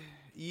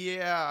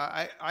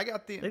 Yeah, I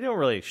got the... They don't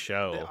really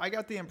show. I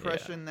got the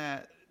impression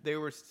that they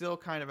were still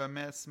kind of a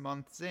mess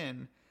months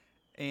in,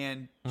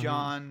 and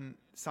John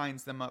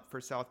signs them up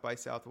for South by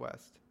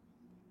Southwest.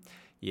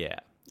 Yeah.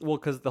 Well,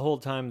 because the whole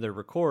time they're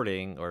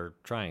recording, or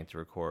trying to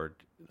record,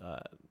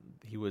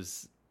 he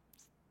was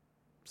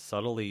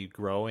subtly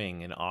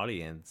growing an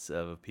audience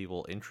of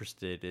people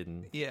interested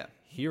in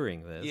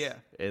hearing this. Yeah.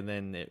 And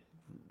then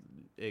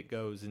it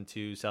goes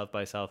into South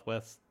by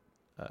Southwest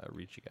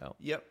reaching out.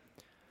 Yep.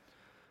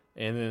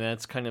 And then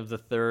that's kind of the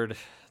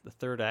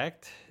third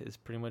act is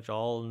pretty much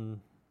all in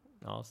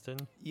Austin.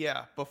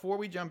 Yeah. Before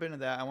we jump into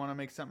that, I want to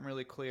make something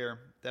really clear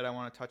that I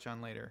want to touch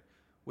on later,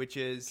 which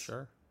is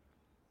sure.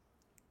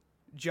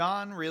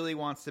 John really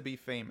wants to be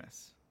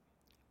famous.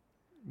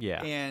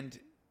 Yeah. And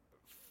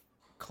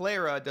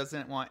Clara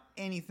doesn't want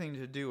anything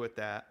to do with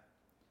that.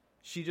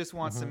 She just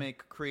wants to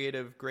make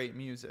creative, great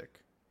music.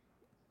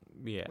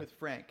 Yeah. With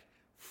Frank.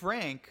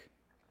 Frank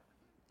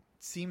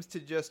seems to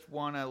just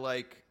want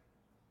to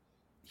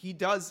he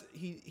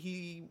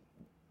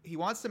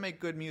wants to make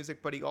good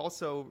music, but he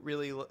also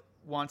really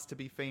wants to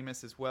be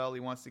famous as well. He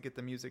wants to get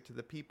the music to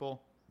the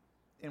people.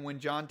 And when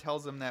John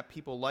tells him that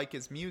people like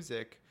his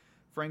music,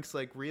 Frank's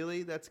like,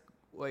 really? That's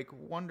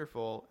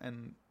wonderful.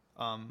 And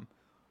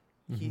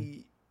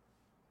he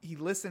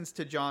listens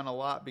to John a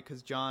lot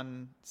because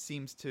John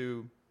seems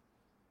to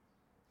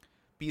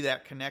be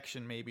that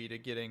connection maybe to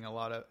getting a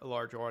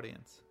large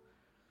audience.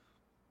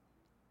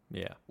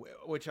 Yeah.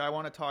 Which I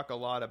want to talk a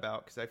lot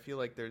about because I feel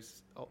like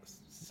there's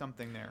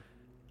something there.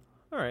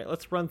 All right,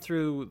 let's run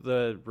through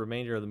the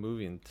remainder of the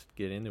movie and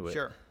get into it.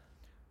 Sure.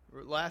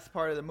 Last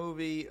part of the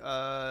movie,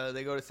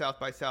 they go to South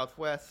by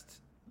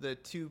Southwest. the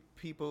two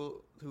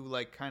people who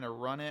like kind of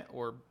run it,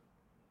 or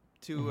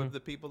 2 of the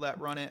people that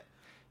run it,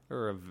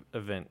 or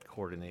event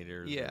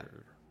coordinators. Yeah.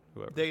 Or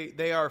whoever.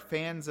 They are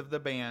fans of the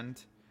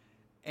band,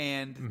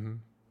 and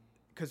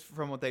because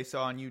from what they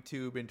saw on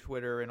YouTube and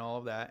Twitter and all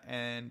of that,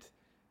 and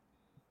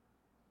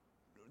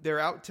they're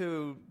out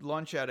to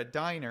lunch at a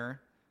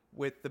diner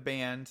with the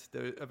band,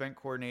 the event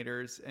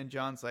coordinators, and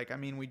John's like, I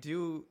mean,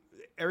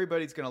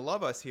 everybody's going to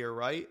love us here,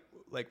 right?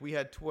 Like, we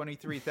had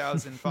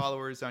 23,000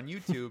 followers on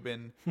YouTube,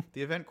 and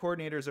the event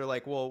coordinators are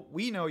like, well,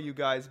 we know you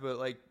guys, but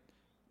like,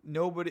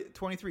 nobody,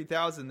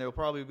 23,000, there'll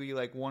probably be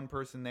like one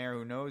person there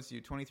who knows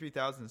you.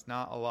 23,000 is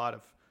not a lot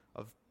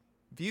of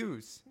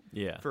views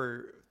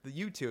for the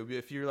YouTube.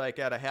 If you're like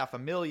at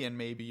 500,000,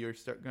 maybe you're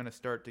going to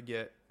start to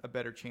get a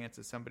better chance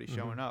of somebody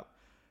showing up.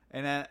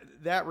 And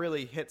that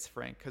really hits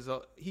Frank, because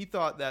he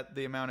thought that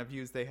the amount of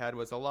views they had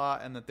was a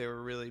lot and that they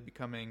were really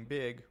becoming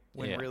big,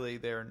 when really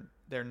they're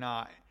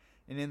not.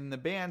 And then the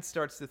band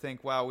starts to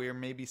think, wow, we are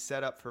maybe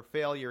set up for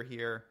failure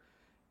here.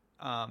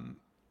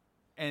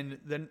 And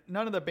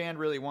none of the band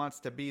really wants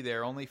to be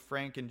there. Only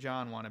Frank and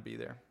John want to be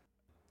there.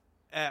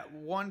 At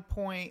one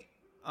point,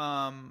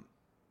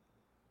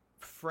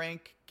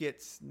 Frank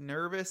gets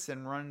nervous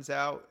and runs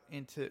out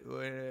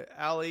into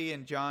Allie,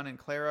 and John and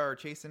Clara are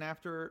chasing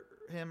after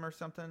him or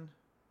something.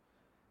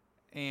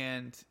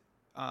 And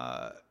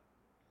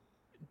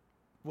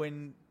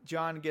when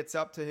John gets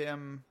up to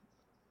him,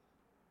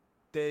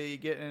 they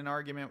get in an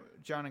argument.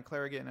 John and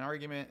Clara get in an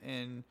argument,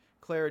 and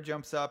Clara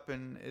jumps up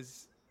and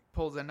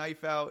pulls a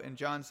knife out, and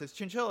John says,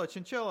 "Chinchilla,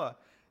 chinchilla,"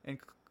 and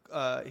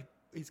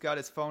he's got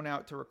his phone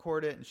out to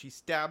record it, and she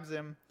stabs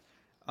him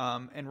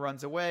and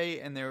runs away.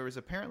 And there was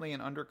apparently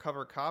an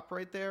undercover cop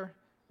right there,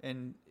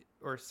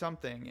 or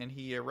something, and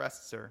he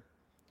arrests her.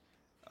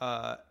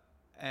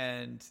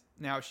 And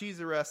now she's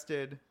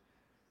arrested.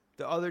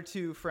 The other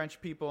 2 French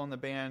people in the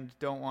band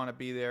don't want to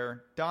be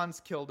there.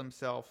 Don's killed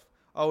himself.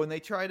 Oh, and they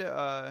try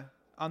to,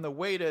 on the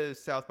way to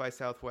South by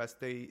Southwest,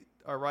 they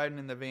are riding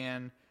in the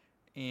van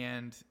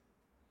and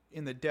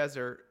in the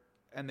desert,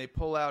 and they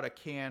pull out a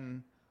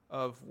can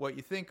of what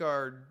you think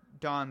are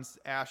Don's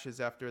ashes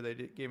after they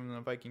gave him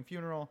the Viking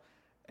funeral.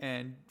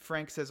 And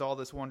Frank says all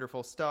this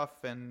wonderful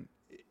stuff and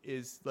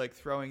is like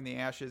throwing the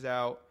ashes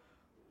out.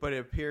 But it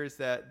appears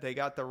that they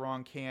got the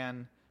wrong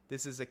can.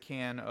 This is a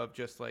can of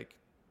just like,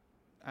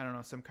 I don't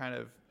know, some kind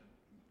of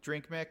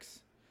drink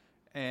mix.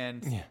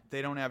 And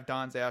they don't have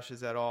Don's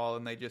ashes at all.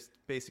 And they just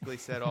basically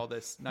said all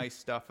this nice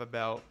stuff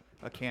about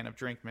a can of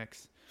drink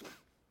mix.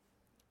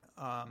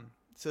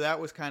 So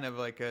that was kind of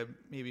like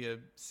maybe a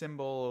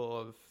symbol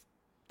of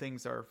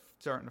things are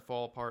starting to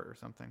fall apart or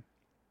something.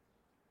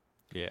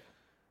 Yeah.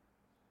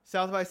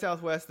 South by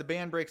Southwest, the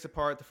band breaks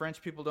apart. The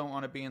French people don't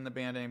want to be in the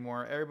band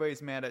anymore.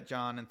 Everybody's mad at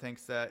John and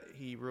thinks that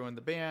he ruined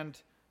the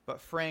band.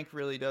 But Frank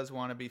really does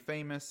want to be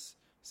famous.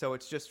 So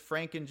it's just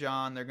Frank and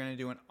John. They're going to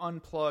do an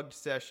unplugged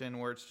session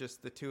where it's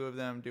just the 2 of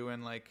them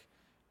doing like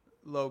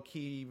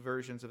low-key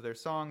versions of their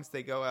songs.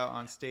 They go out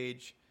on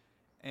stage,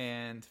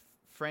 and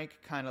Frank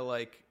kind of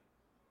like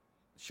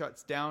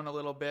shuts down a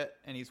little bit,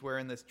 and he's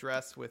wearing this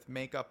dress with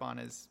makeup on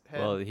his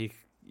head. Well, he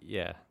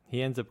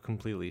ends up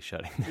completely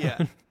shutting down.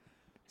 Yeah.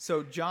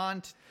 So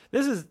John...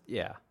 This is...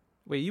 Yeah.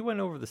 Wait, you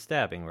went over the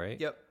stabbing, right?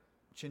 Yep.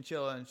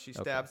 Chinchilla, and she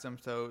stabs him,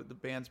 so the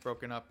band's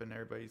broken up, and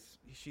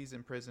she's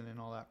in prison and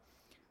all that.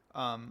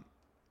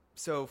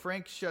 So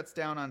Frank shuts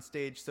down on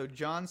stage, so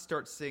John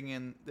starts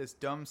singing this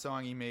dumb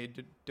song he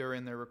made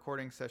during the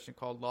recording session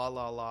called La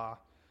La La.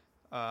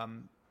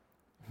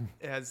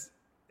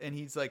 And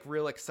he's like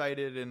real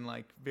excited and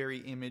like very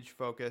image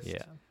focused.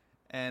 Yeah.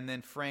 And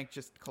then Frank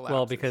just collapses.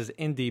 Well, because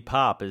indie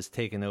pop is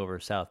taking over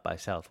South by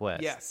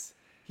Southwest. Yes.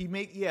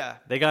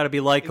 They got to be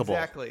likable.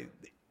 Exactly.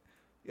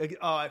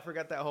 Oh, I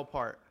forgot that whole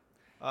part.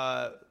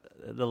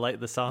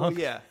 The song? Well,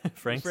 yeah.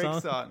 Frank's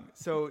song.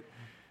 So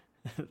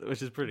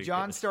which is pretty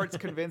John good. starts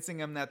convincing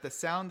him that the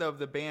sound of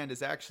the band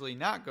is actually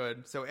not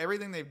good. So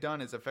everything they've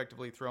done is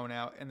effectively thrown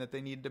out, and that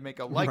they need to make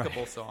a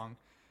likable song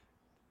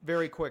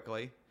very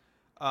quickly.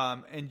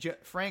 And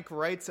Frank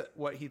writes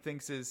what he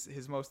thinks is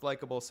his most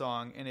likable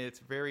song, and it's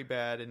very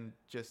bad and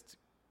just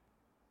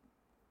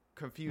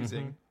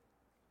confusing.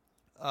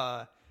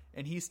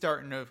 And he's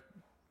starting to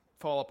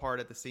fall apart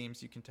at the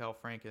seams. You can tell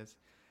Frank is.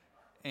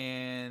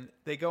 And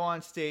they go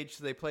on stage.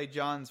 So they play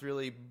John's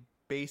really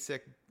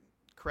basic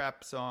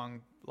crap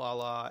song, La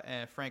La,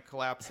 and Frank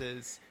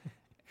collapses.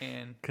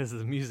 And because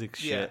the music's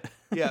shit.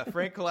 Yeah,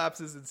 Frank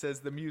collapses and says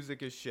the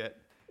music is shit.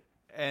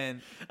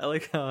 And I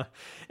like how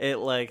it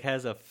like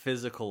has a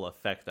physical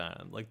effect on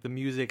him. Like the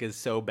music is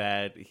so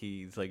bad,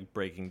 he's like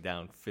breaking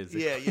down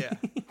physically. Yeah.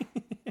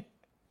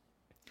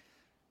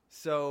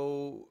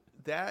 So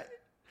that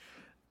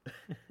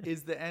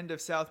is the end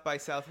of South by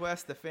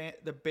Southwest.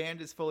 The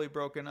band is fully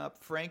broken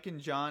up. Frank and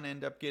John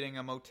end up getting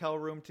a motel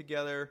room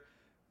together.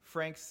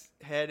 Frank's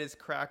head is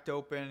cracked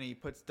open. He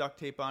puts duct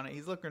tape on it.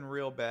 He's looking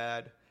real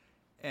bad.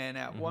 And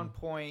at one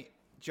point,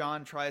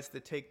 John tries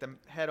to take the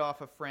head off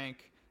of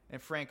Frank,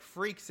 and Frank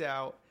freaks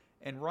out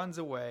and runs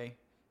away.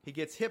 He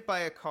gets hit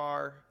by a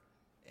car,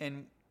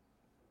 and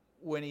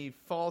when he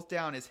falls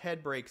down, his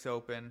head breaks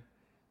open.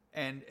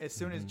 And as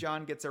soon as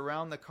John gets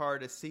around the car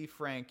to see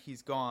Frank,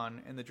 he's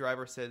gone. And the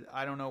driver said,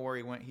 I don't know where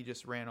he went. He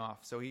just ran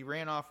off. So he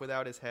ran off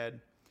without his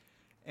head.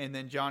 And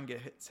then John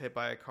gets hit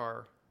by a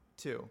car,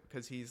 too,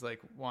 because he's like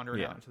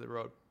wandering out into the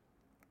road.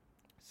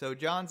 So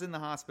John's in the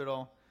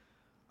hospital.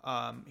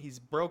 He's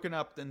broken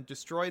up and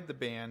destroyed the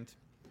band.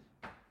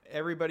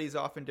 Everybody's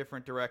off in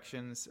different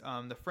directions.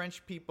 The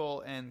French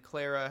people and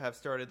Clara have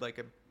started like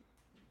a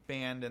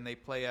band, and they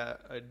play a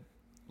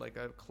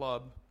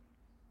club.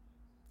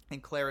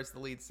 And Clara's the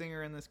lead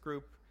singer in this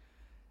group.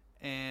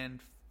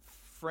 And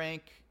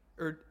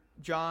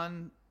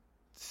John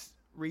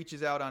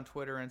reaches out on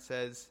Twitter and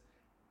says,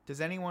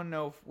 does anyone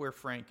know where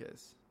Frank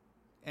is?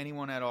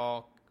 Anyone at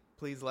all?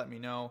 Please let me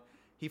know.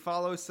 He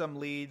follows some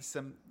leads.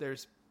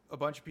 There's a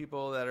bunch of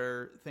people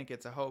that think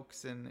it's a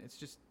hoax, and it's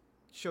just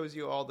shows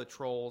you all the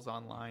trolls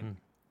online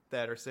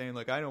that are saying,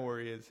 like, I know where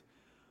he is.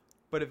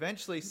 But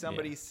eventually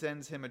somebody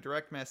sends him a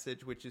direct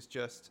message, which is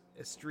just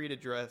a street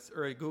address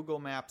or a Google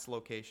Maps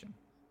location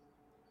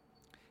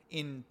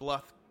in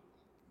Bluff,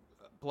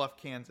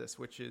 Kansas,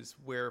 which is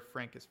where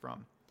Frank is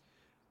from.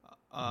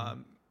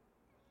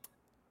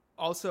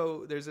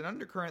 Also, there's an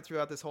undercurrent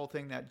throughout this whole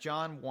thing that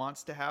John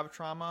wants to have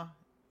trauma.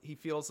 He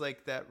feels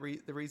like that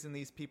the reason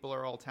these people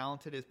are all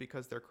talented is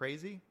because they're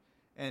crazy.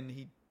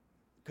 And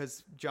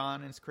because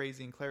John is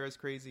crazy and Clara's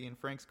crazy and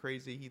Frank's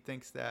crazy, he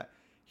thinks that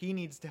he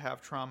needs to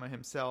have trauma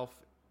himself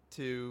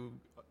to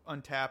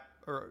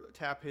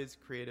tap his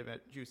creative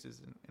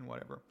juices and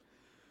whatever.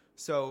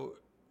 So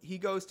he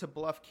goes to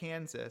Bluff,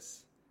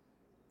 Kansas,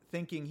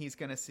 thinking he's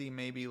going to see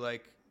maybe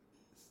like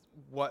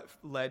what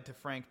led to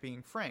Frank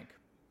being Frank.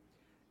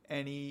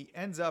 And he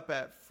ends up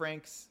at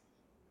Frank's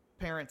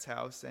parents'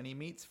 house, and he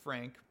meets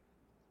Frank,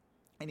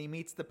 and he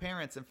meets the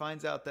parents and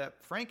finds out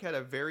that Frank had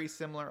a very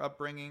similar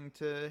upbringing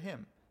to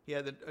him. He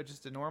had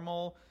just a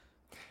normal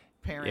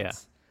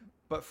parents,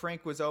 but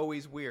Frank was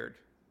always weird,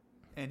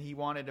 and he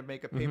wanted to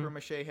make a paper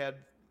mache head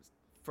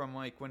from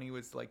like when he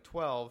was like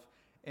 12,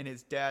 and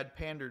his dad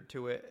pandered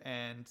to it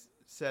and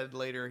said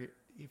later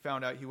he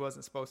found out he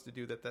wasn't supposed to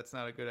do that. That's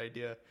not a good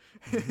idea,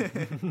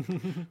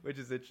 which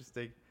is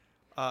interesting.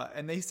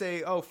 And they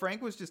say, oh,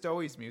 Frank was just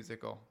always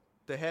musical.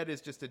 The head is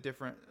just a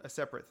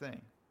separate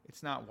thing.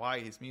 It's not why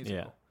he's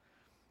musical.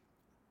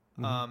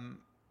 Yeah.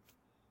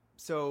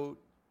 So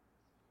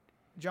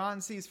John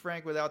sees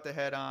Frank without the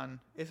head on.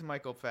 It's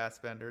Michael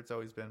Fassbender. It's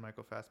always been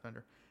Michael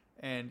Fassbender.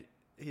 And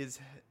he's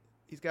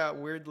got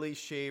weirdly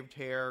shaved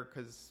hair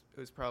because it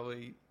was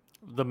probably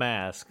the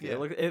mask.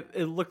 Yeah.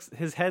 It looks,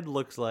 his head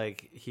looks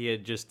like he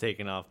had just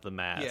taken off the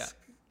mask,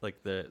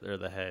 like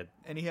the head.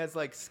 And he has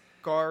like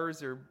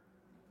scars or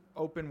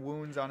open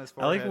wounds on his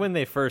I forehead. like when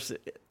they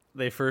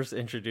first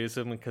introduce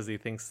him because he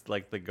thinks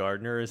like the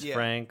gardener is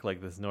Frank,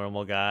 like this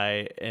normal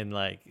guy, and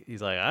like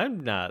he's like,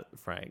 I'm not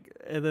Frank,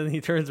 and then he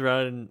turns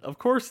around and of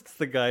course it's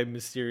the guy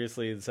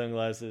mysteriously in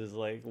sunglasses,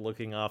 like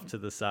looking off to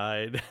the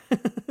side.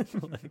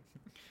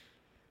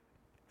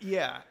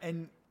 Yeah,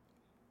 and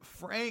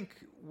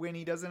Frank, when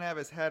he doesn't have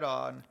his head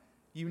on,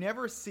 you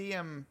never see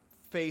him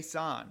face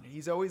on.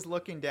 He's always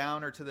looking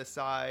down or to the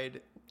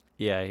side.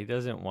 Yeah, he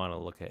doesn't want to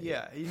look at you.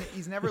 Yeah,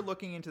 he's never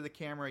looking into the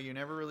camera. You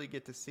never really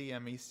get to see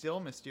him. He's still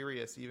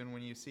mysterious even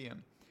when you see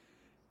him.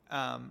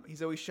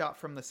 He's always shot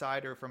from the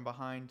side or from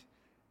behind.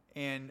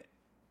 And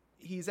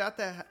he's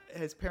at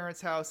his parents'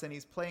 house and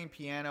he's playing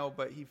piano,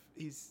 but he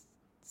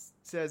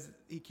says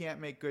he can't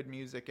make good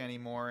music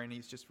anymore, and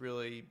he's just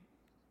really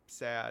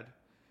sad.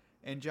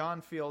 And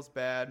John feels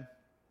bad.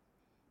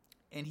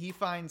 And he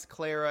finds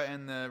Clara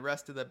and the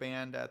rest of the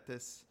band at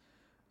this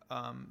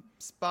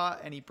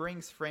spot, and he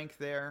brings Frank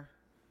there.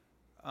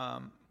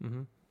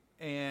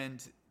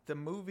 And the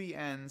movie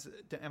ends.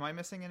 Am I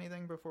missing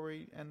anything before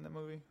we end the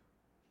movie?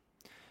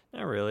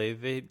 Not really.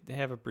 They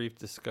have a brief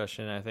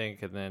discussion, I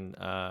think, and then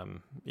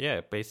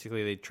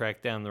basically they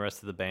track down the rest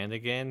of the band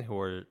again, who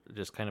are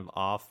just kind of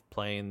off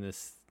playing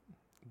this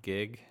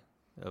gig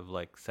of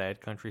like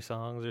sad country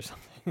songs or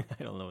something.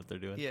 I don't know what they're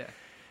doing.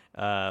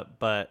 Yeah.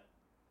 But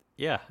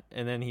yeah,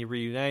 and then he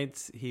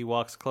reunites. He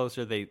walks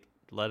closer. They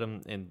let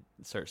him and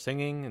start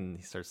singing, and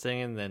he starts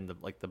singing. Then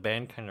the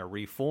band kind of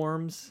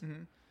reforms,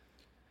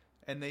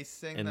 and they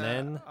sing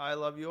then "I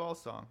Love You All"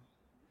 song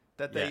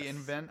that they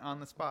invent on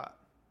the spot.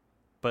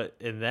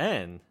 And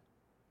then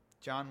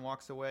John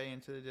walks away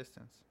into the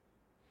distance.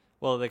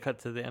 Well, they cut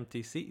to the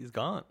empty seat. He's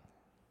gone.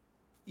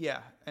 Yeah,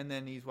 and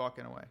then he's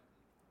walking away.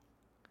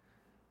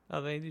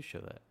 Oh, they do show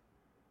that.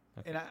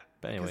 Okay. And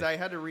because I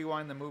had to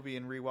rewind the movie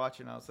and rewatch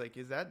it, and I was like,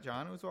 "Is that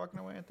John who's walking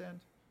away at the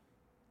end?"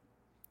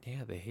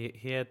 Yeah,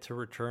 he had to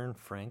return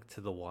Frank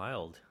to the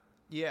wild.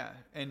 Yeah,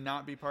 and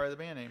not be part of the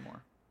band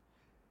anymore.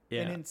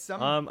 Yeah, and in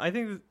some, I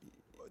think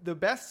the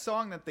best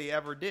song that they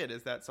ever did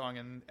is that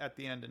song at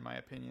the end, in my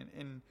opinion.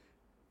 And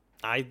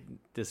I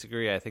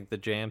disagree. I think the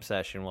jam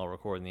session while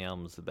recording the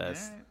album is the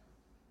best.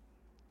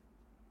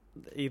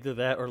 Either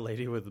that or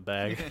 "Lady with the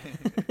Bag."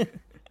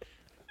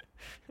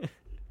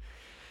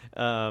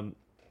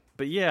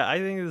 But yeah, I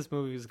think this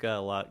movie's got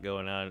a lot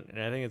going on,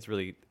 and I think it's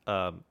really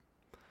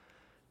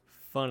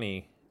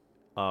funny.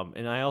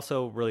 And I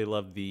also really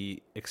love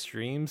the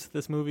extremes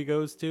this movie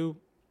goes to,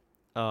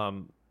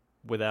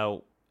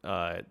 without,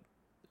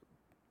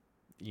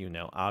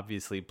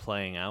 obviously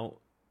playing out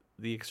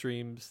the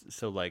extremes.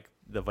 So like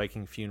the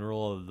Viking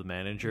funeral of the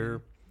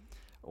manager,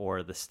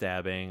 or the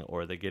stabbing,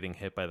 or the getting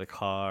hit by the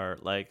car.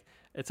 Like,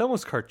 it's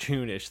almost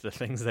cartoonish, the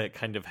things that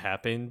kind of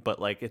happen, but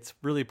like it's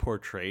really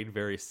portrayed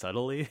very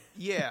subtly.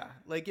 Yeah,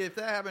 like if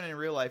that happened in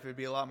real life, it'd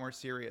be a lot more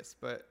serious.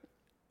 But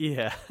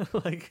Yeah,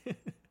 like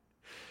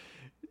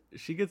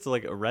she gets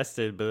like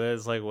arrested, but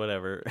it's like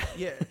whatever.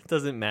 yeah, It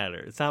doesn't matter.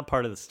 It's not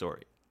part of the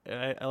story.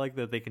 I like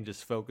that they can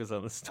just focus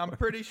on the story. I'm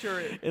pretty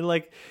sure. And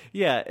like,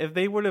 yeah, if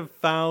they would have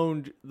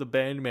found the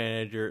band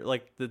manager,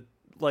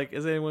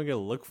 is anyone gonna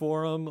look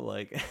for him?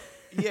 Like,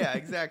 Yeah,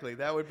 exactly.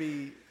 That would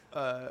be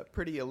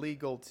pretty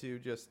illegal to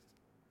just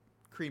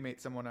cremate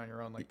someone on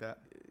your own like that.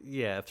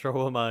 yeah,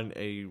 throw him on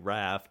a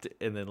raft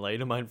and then light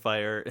him on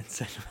fire and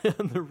send him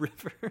on the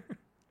river.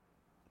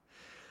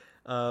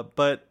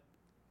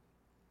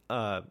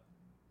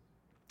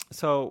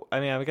 So, I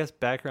mean, I guess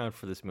background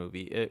for this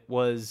movie, it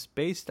was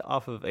based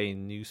off of a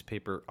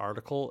newspaper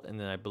article and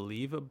then I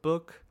believe a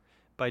book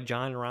by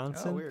John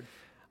Ronson. Oh, weird.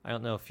 I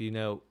don't know if you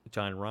know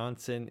John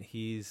Ronson.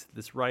 He's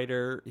this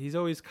writer. He's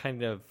always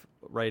kind of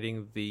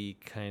writing the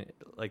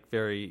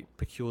very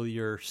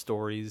peculiar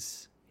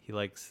stories. He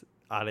likes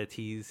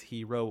oddities.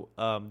 He wrote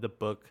the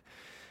book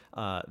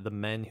The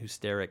Men Who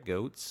Stare at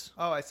Goats.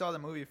 Oh, I saw the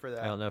movie for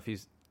that. I don't know if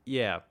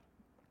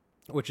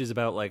which is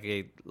about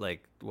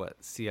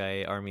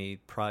CIA Army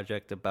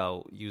project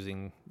about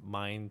using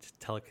mind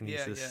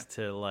telekinesis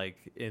to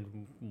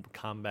in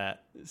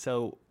combat.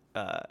 So,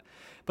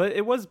 but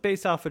it was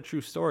based off a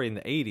true story in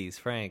the 80s,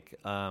 Frank,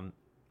 of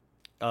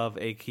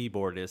a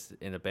keyboardist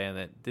in a band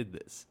that did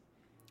this.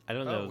 I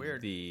don't know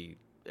the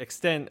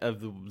extent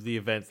of the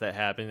events that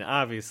happened.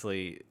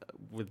 Obviously,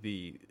 with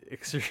the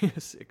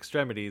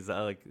extremities,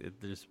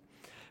 there's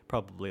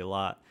probably a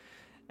lot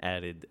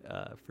added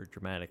for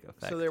dramatic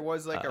effect. So there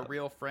was a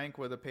real Frank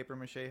with a paper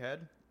mache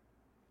head?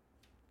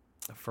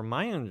 From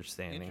my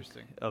understanding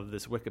of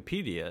this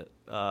Wikipedia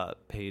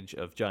page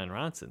of John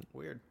Ronson,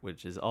 weird,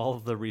 which is all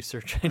of the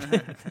research I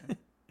did,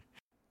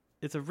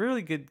 it's a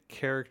really good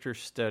character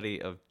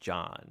study of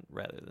John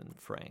rather than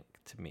Frank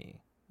to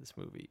me, this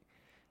movie.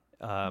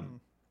 I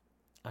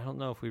don't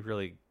know if we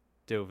really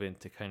dove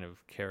into kind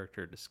of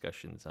character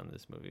discussions on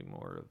this movie,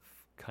 more of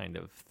kind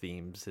of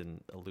themes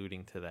and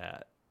alluding to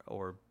that,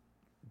 or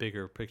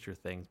bigger picture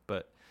things.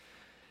 But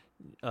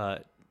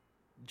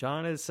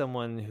John is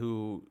someone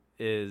who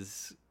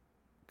is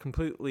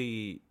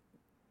completely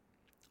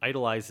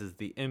idolizes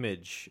the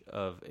image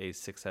of a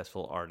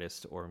successful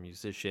artist or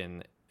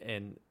musician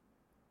and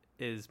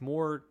is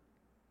more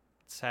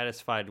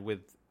satisfied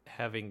with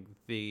having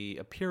the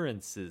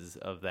appearances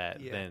of that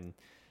than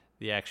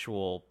the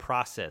actual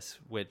process,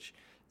 which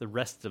the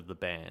rest of the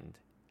band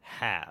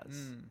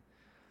has.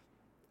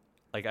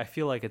 Like, I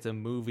feel like it's a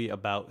movie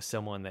about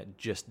someone that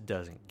just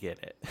doesn't get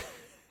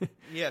it.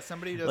 Yeah,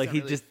 somebody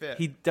doesn't fit.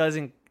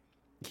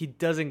 He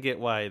doesn't get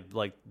why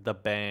the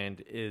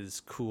band is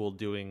cool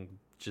doing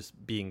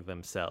just being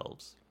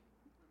themselves,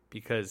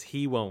 because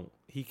he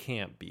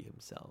can't be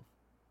himself.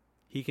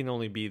 He can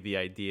only be the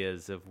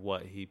ideas of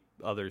what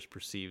others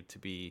perceive to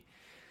be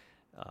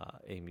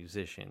a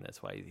musician.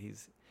 That's why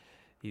he's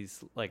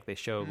like, they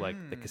show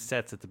the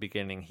cassettes at the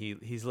beginning.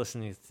 He's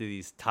listening to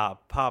these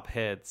top pop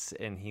hits,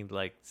 and he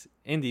likes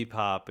indie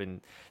pop.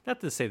 And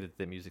not to say that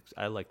the music,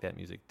 I like that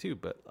music too,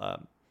 but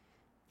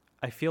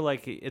I feel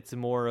like it's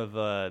more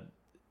of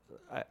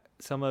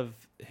some of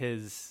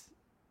his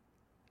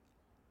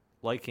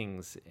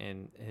likings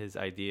and his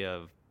idea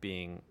of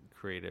being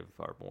creative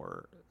are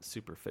more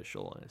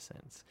superficial in a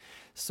sense,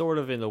 sort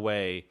of in the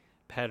way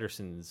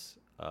Patterson's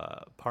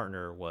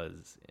partner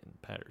was in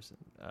Patterson.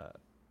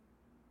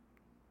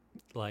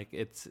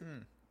 It's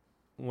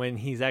when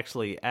he's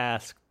actually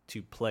asked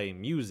to play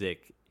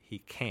music, he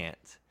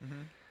can't.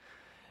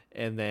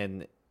 And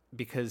then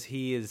because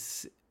he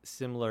is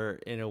similar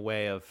in a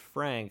way of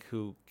Frank,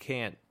 who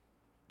can't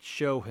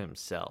show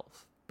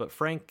himself, but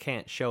Frank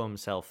can't show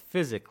himself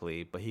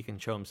physically, but he can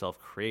show himself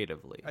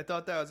creatively. I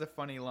thought that was a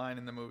funny line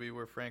in the movie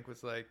where Frank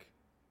was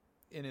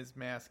in his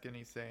mask and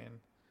he's saying,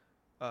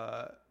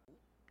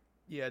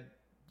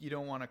 you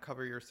don't want to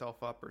cover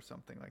yourself up or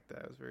something like that.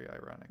 It was very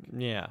ironic.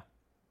 Yeah.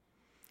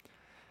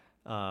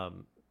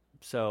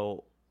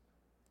 So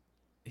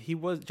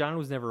John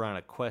was never on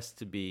a quest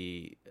to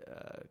be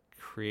a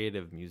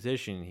creative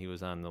musician. He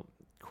was on the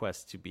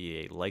quest to be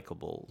a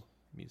likable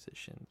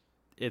musician.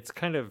 It's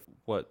kind of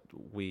what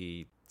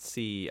we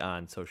see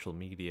on social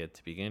media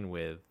to begin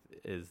with,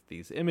 is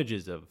these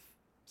images of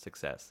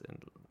success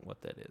and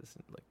what that is.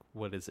 Like,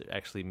 what does it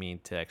actually mean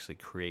to actually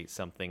create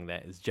something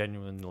that is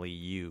genuinely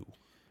you?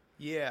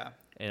 Yeah.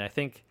 And I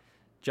think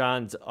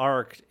John's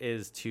arc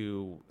is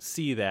to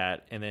see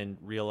that and then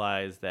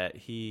realize that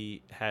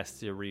he has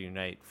to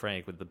reunite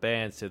Frank with the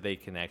band so they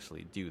can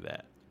actually do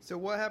that. So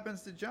what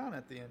happens to John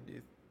at the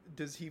end?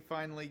 Does he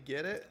finally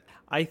get it?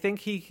 I think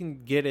he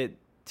can get it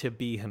to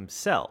be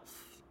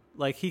himself.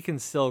 like he can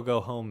still go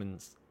home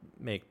and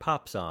make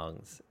pop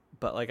songs,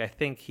 but like I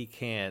think he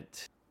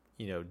can't,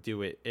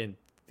 do it in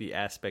the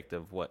aspect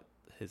of what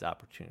his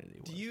opportunity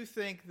was. Do you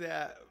think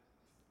that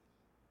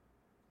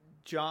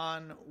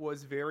John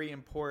was very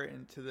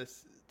important to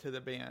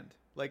the band?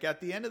 Like at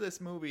the end of this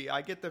movie,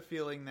 I get the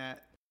feeling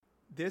that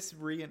this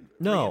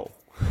No.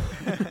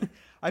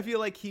 I feel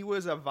like he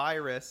was a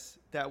virus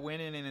that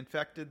went in and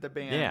infected the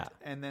band, Yeah.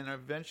 and then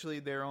eventually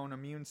their own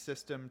immune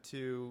system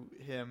to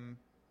him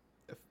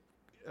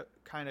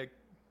kind of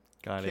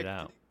Got it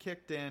out.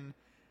 kicked in,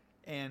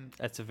 and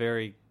That's a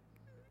very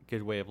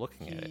good way of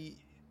looking at it. he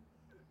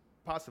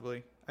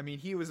possibly. I mean,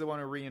 he was the one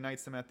who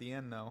reunites them at the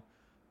end, though.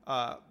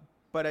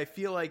 But I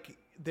feel like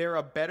they're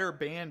a better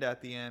band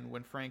at the end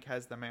when Frank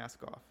has the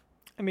mask off.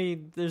 I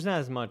mean, there's not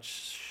as much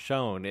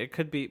shown. It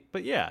could be,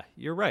 but yeah,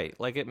 you're right.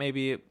 Like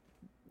maybe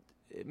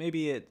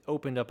it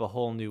opened up a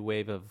whole new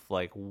wave of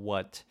like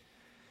what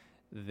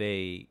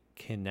they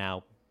can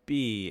now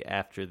be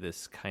after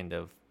this kind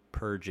of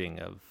purging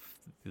of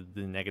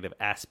the negative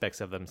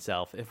aspects of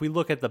themselves. If we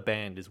look at the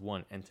band as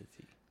one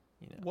entity,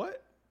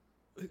 What?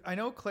 I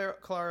know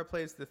Clara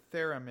plays the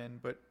theremin,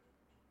 but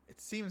it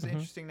seems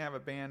interesting to have a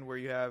band where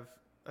you have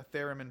a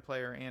theremin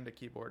player and a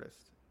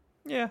keyboardist.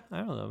 Yeah, I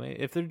don't know. Maybe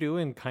if they're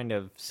doing kind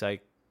of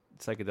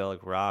psychedelic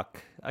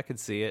rock, I could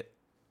see it.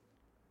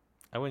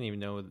 I wouldn't even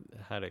know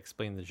how to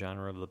explain the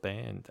genre of the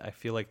band. I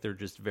feel like they're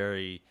just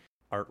very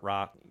art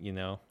rock,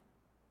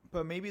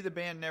 But maybe the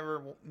band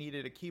never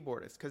needed a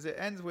keyboardist because it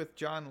ends with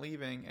John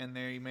leaving and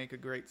they make a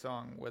great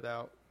song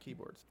without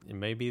keyboards. And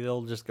maybe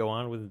they'll just go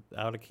on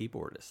without a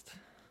keyboardist.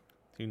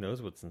 Who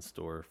knows what's in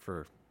store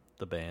for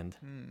the band?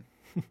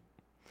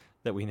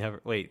 That we never...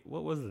 Wait,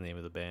 what was the name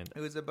of the band? It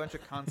was a bunch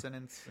of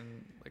consonants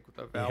and like with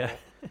a vowel.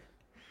 Yeah.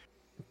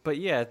 But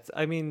yeah,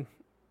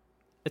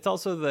 it's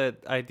also the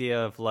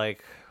idea of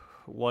like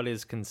what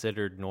is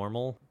considered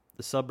normal.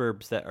 The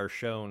suburbs that are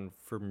shown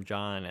from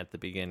John at the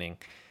beginning,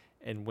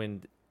 and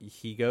when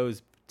he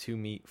goes to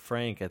meet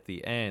Frank at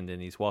the end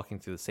and he's walking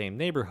through the same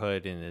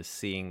neighborhood and is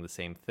seeing the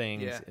same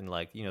things, Yeah. and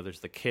like,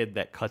 there's the kid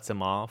that cuts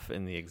him off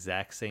in the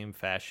exact same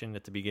fashion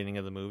at the beginning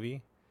of the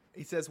movie.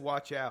 He says,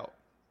 "Watch out,"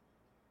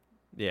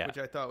 Yeah. which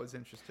I thought was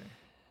interesting.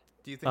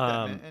 Do you think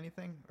that meant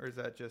anything, or is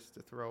that just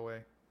a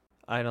throwaway?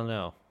 I don't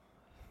know,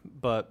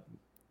 but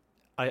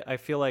I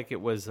feel like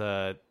it was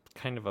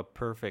kind of a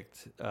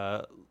perfect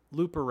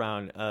loop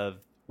around of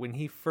when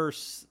he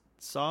first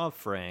saw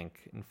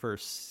Frank and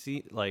first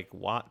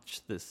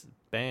watched this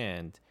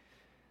band.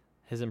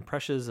 His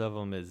impressions of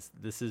him is,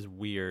 this is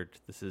weird,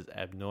 this is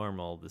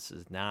abnormal, this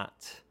is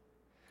not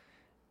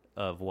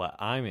of what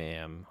I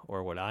am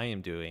or what I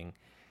am doing.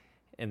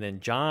 And then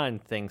John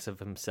thinks of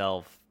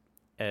himself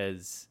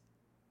as,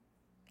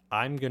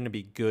 I'm going to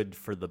be good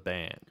for the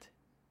band.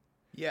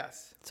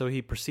 Yes. So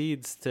he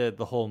proceeds to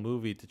the whole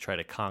movie to try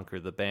to conquer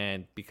the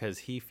band because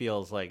he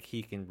feels like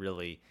he can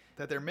really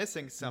That they're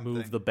missing something.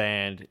 move the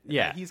band.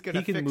 Yeah, he's gonna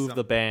he can fix move them.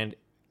 the band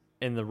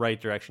in the right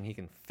direction. He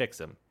can fix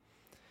them.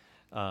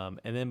 And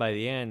then by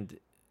the end,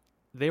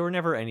 they were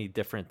never any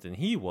different than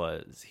he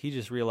was. He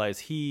just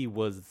realized he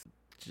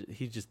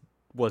just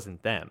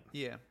wasn't them.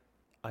 Yeah.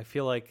 I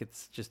feel like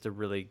it's just a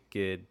really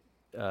good.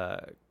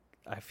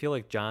 I feel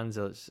like John's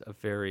a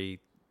very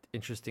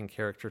interesting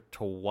character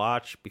to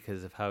watch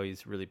because of how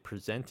he's really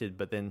presented,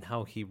 but then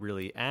how he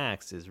really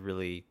acts is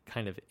really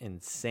kind of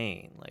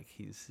insane. Like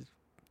he's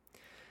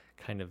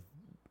kind of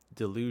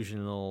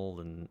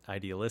delusional and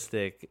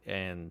idealistic,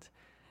 and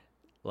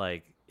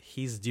like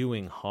he's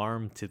doing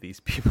harm to these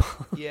people.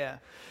 Yeah.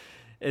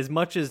 As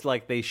much as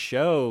like they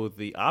show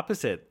the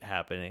opposite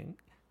happening,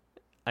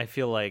 I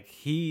feel like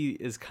he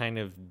is kind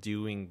of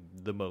doing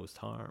the most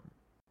harm.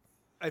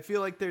 I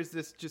feel like there's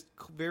this just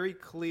very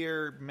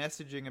clear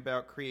messaging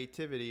about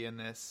creativity in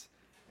this,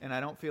 and I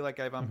don't feel like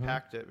I've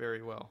unpacked it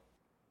very well.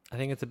 I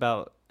think it's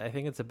about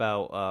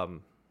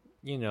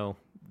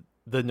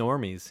the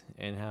normies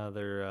and how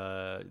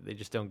they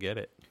just don't get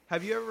it.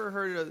 Have you ever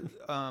heard of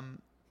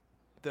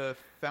the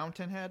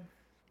Fountainhead?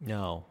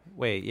 No.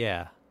 Wait,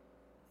 yeah.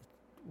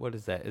 What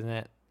is that? Isn't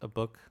that a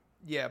book?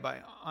 Yeah, by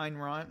Ayn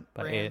Rand.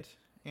 By Ayn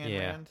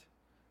yeah.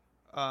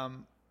 Rand.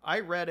 I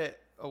read it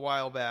a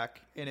while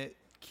back, and it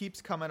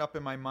keeps coming up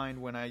in my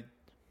mind when I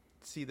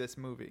see this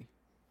movie.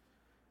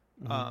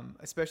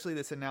 Especially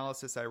this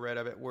analysis I read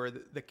of it, where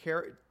the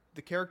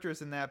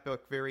characters in that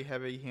book very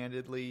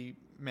heavy-handedly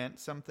meant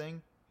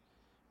something.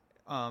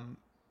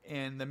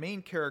 And the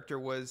main character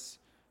was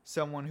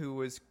someone who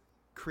was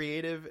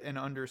creative and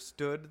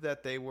understood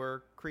that they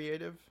were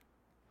creative.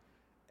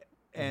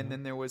 And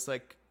then there was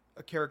like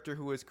a character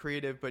who was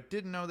creative but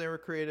didn't know they were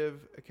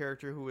creative, a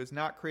character who was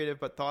not creative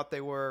but thought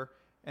they were,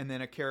 and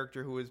then a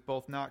character who was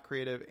both not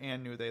creative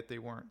and knew that they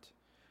weren't.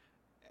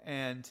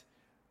 And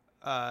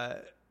I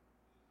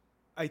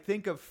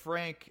think of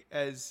Frank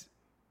as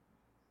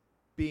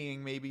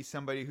being maybe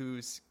somebody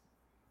who's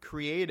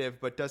creative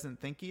but doesn't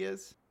think he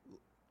is.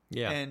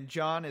 Yeah. And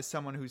John is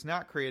someone who's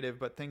not creative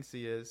but thinks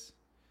he is.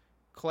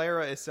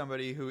 Clara is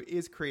somebody who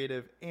is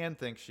creative and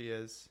thinks she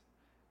is.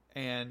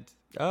 And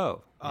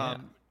Oh. Yeah.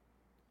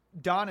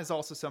 Don is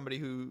also somebody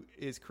who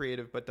is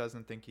creative but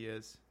doesn't think he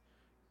is.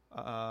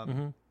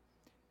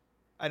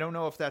 I don't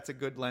know if that's a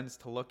good lens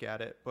to look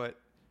at it, but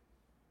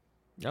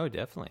Oh,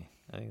 definitely.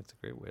 I think it's a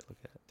great way to look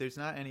at it. there's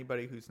not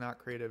anybody who's not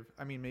creative.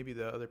 I mean, maybe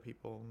the other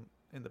people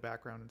in the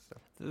background and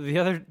stuff.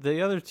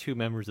 The other two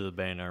members of the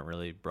band aren't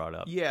really brought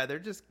up. Yeah, they're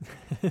just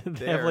They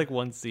there. have like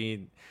one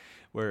scene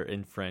where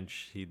in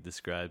French he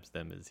describes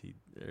them as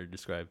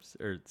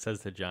says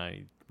to John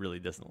he really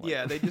doesn't like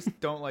yeah, them. they just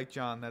don't like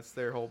John. That's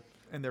their whole,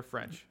 and they're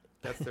French.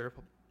 That's their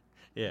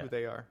Yeah. who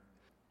they are.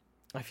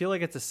 I feel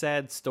like it's a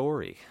sad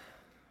story.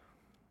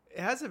 It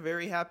has a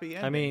very happy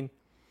ending. I mean,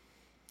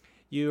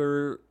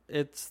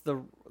 it's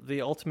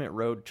the ultimate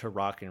road to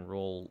rock and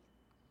roll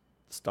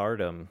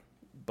stardom,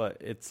 but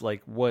it's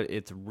like what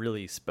it's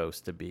really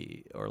supposed to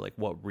be, or like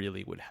what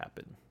really would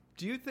happen.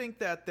 do you think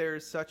that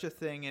there's such a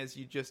thing as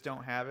you just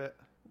don't have it?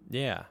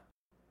 Yeah,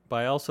 but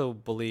I also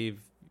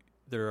believe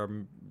there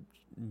are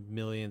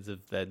millions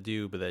of that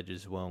do, but that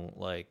just won't,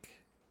 like,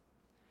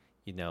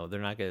 they're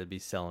not going to be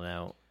selling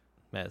out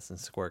Madison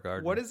Square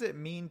Garden. What does it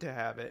mean to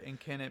have it, and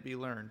can it be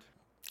learned?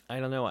 I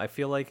don't know. I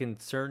feel like in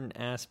certain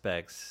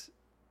aspects,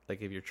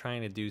 like if you're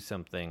trying to do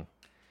something,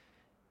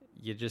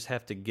 you just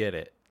have to get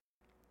it.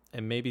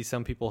 And maybe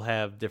some people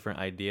have different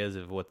ideas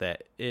of what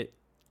that it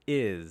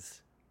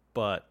is,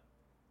 but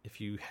if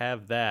you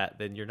have that,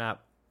 then you're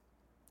not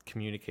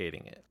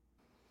communicating it.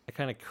 I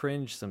kind of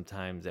cringe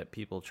sometimes at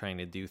people trying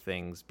to do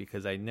things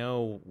because I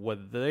know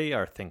what they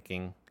are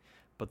thinking,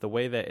 but the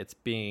way that it's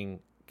being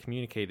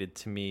communicated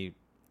to me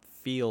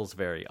feels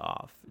very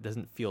off. It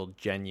doesn't feel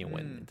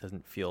genuine. It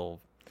doesn't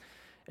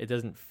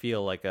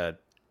feel like a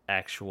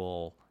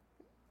actual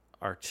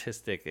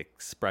artistic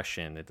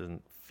expression. It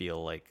doesn't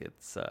feel like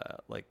it's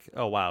like,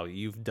 oh wow,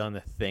 you've done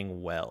a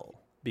thing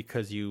well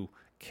because you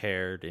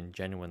cared and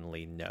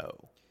genuinely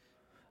know.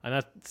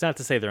 And it's not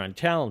to say they're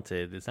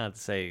untalented. It's not to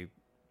say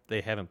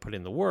they haven't put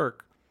in the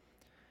work.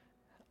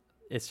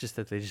 It's just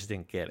that they just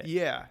didn't get it.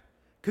 Yeah,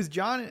 because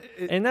John,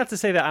 And not to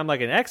say that I'm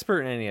like an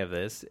expert in any of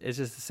this. It's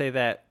just to say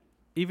that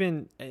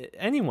even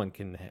anyone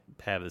can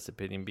have this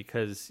opinion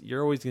because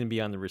you're always going to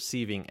be on the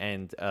receiving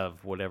end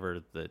of whatever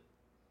the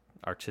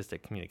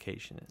artistic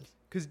communication is.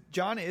 because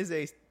John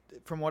is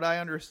from what I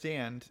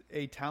understand,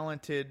 a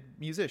talented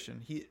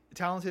musician. He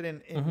talented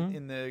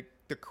in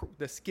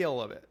the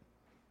skill of it,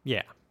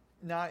 Yeah.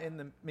 not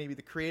in maybe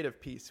the creative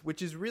piece,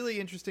 which is really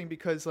interesting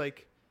because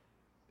like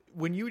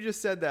when you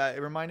just said that,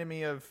 it reminded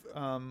me of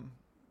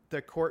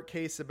the court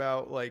case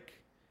about like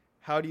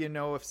how do you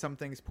know if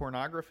something's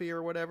pornography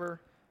or whatever,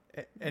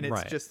 and it's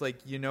Right. just like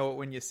you know it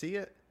when you see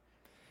it.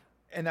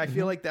 And I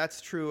feel like that's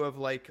true of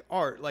like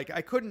art. Like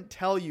I couldn't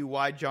tell you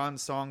why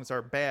John's songs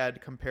are bad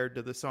compared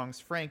to the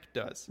songs Frank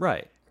does.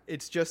 Right.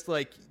 It's just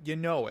like you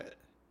know it,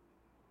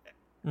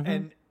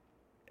 and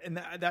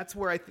that's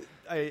where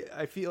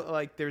I feel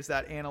like there's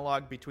that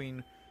analog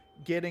between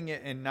getting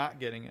it and not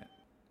getting it.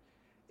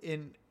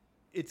 And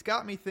it's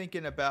got me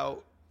thinking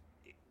about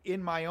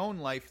in my own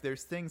life.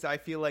 There's things I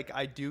feel like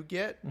I do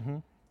get,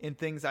 and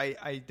things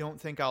I don't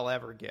think I'll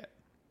ever get.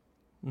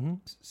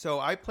 So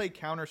I play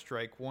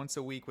Counter-Strike once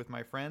a week with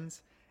my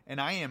friends, and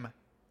I am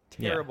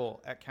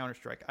terrible at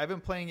Counter-Strike. I've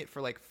been playing it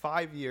for like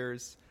 5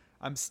 years.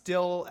 I'm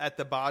still at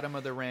the bottom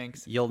of the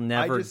ranks. You'll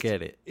never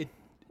get it.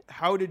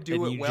 How to do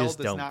And it you well just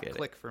does don't not get it.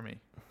 click for me.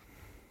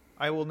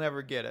 I will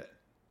never get it.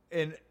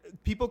 And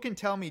people can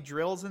tell me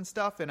drills and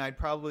stuff, and I'd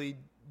probably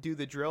do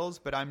the drills,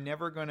 but I'm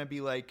never going to be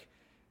like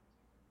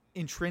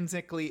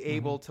intrinsically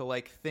able to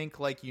like think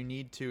like you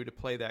need to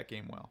play that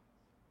game well.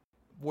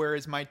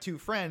 Whereas my two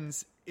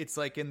friends, it's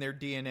like in their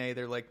DNA,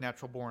 they're like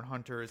natural born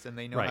hunters, and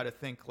they know Right. how to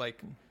think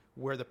like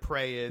where the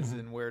prey is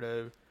and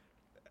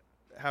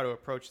how to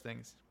approach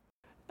things.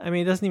 I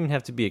mean, it doesn't even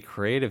have to be a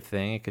creative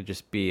thing. It could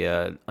just be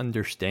a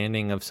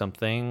understanding of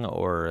something,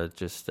 or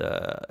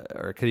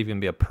or it could even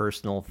be a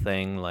personal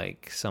thing,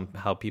 like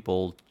how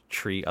people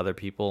treat other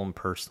people in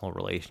personal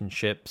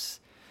relationships.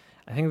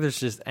 I think there's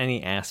just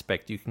any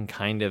aspect you can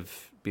kind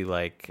of be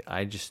like,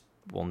 I just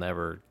will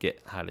never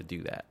get how to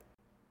do that.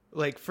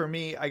 Like for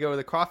me, I go to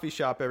the coffee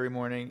shop every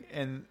morning,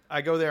 and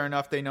I go there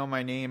enough they know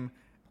my name,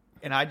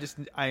 and I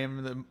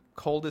am the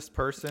coldest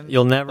person.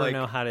 You'll never Like,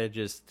 know how to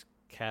just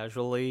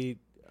casually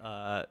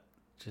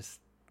just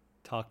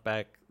talk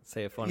back,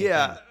 say a funny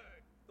Yeah. thing.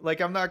 Like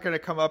I'm not gonna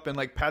come up and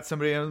like pat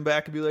somebody on the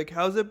back and be like,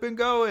 "How's it been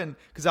going?"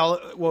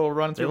 Because we'll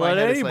run They through my let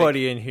head. It's like,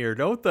 anybody in here,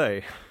 don't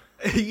they?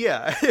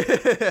 yeah,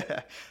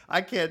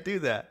 I can't do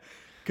that.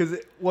 Because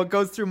what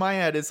goes through my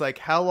head is like,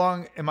 how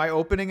long am I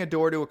opening a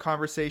door to a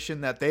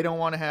conversation that they don't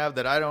want to have,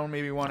 that I don't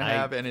maybe want to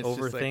have, and it's overthink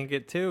just like,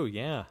 it too.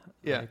 Yeah,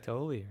 Yeah. I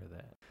totally hear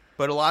that.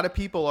 But a lot of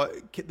people,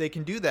 they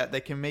can do that.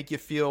 They can make you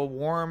feel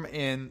warm,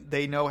 and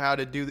they know how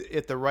to do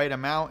it the right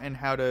amount and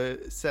how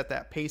to set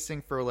that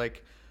pacing for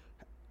like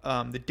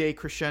the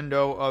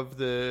decrescendo of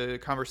the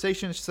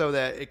conversation, so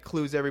that it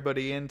clues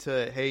everybody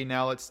into, hey,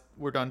 now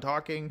we're done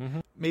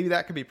talking. Maybe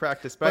that could be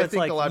practiced, but I it's think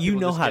like a lot of you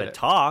people know just how get to it.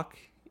 talk.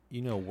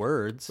 You know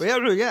words.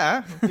 Well,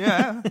 yeah.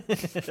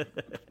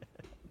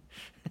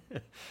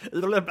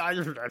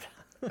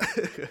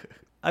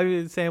 I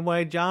mean, the same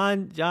way.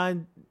 John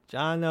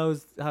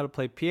knows how to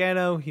play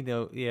piano.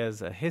 He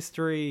has a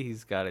history.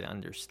 He's got an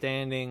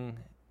understanding.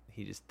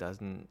 He just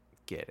doesn't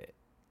get it.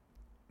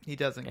 He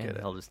doesn't And get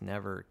it. he'll just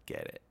never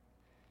get it.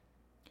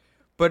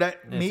 But And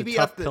maybe it's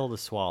a tough pill to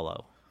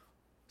swallow.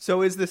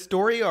 So is the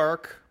story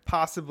arc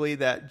possibly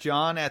that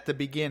John at the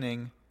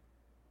beginning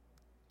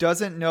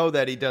doesn't know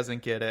that he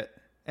doesn't get it,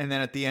 and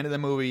then at the end of the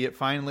movie it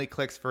finally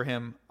clicks for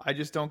him, I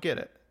just don't get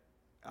it.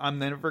 I'm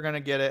never going to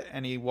get it,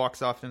 and he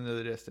walks off into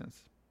the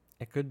distance.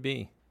 It could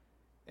be.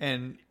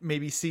 And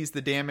maybe sees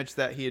the damage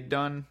that he had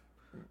done.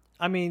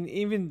 I mean,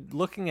 even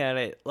looking at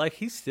it, like,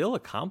 he still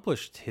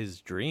accomplished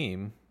his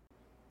dream.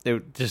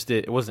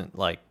 It wasn't,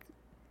 like,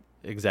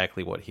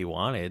 exactly what he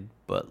wanted,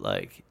 but,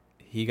 like,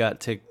 he got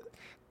to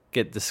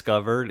get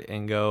discovered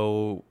and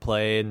go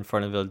play in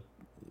front of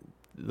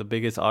the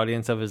biggest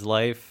audience of his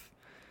life.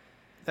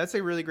 That's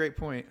a really great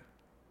point.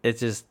 It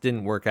just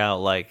didn't work out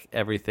like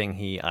everything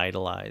he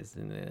idolized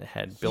and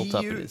had built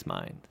up in his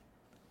mind.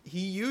 He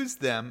used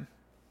them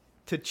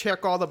to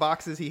check all the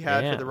boxes he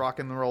had Yeah. for the rock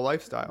and roll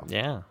lifestyle.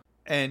 Yeah.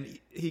 And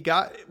he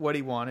got what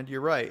he wanted,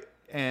 you're right.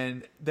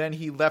 And then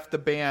he left the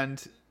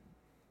band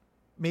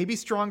maybe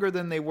stronger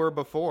than they were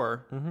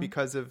before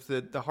because of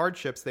the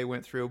hardships they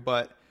went through,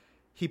 but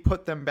he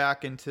put them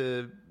back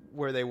into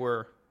where they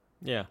were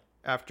Yeah.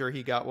 after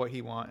he got what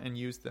he wanted and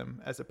used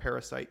them as a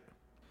parasite.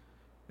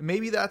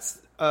 Maybe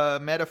that's a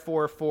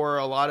metaphor for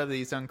a lot of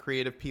these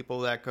uncreative people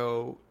that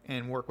go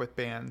and work with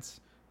bands,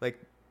 like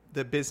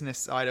the business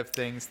side of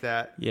things.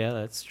 That Yeah,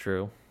 that's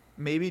true.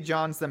 maybe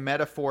John's the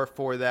metaphor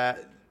for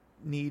that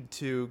need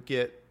to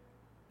get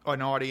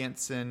an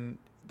audience and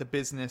the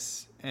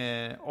business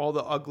and all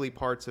the ugly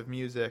parts of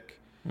music,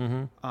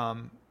 when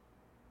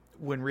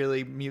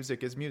really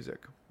music is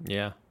music.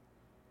 Yeah.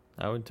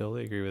 I would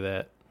totally agree with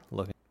that.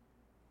 Looking,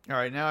 All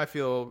right, now I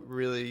feel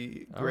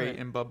really All great right.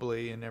 and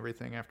bubbly and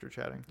everything after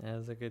chatting. that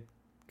was a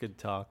good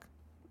talk.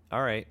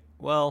 All right.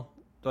 Well,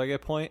 do I get a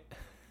point?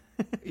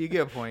 You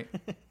get a point.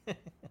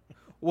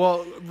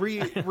 Well,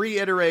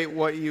 reiterate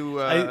what you...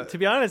 To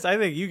be honest, I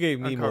think you gave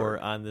me uncovered. more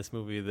on this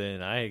movie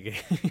than I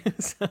gave you.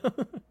 So.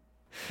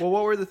 Well,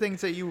 what were the things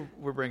that you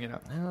were bringing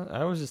up?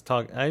 I was just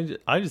talking.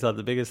 I just thought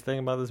the biggest thing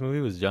about this movie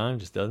was John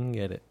just doesn't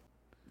get it.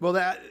 Well,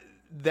 that's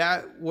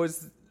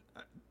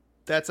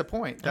a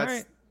point. All That's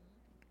right.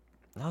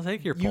 I'll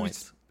take your you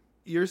points.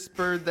 You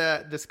spurred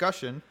that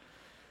discussion,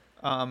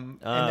 and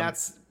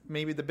that's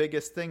maybe the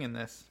biggest thing in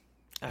this.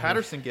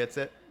 Patterson gets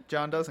it.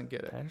 John doesn't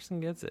get it,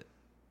 Patterson gets it.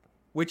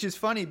 which is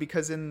funny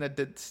because in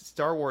the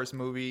Star Wars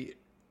movie,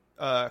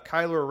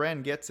 Kylo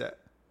Ren gets it,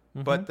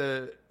 but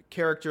the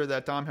character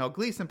that Domhnall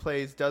Gleeson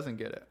plays doesn't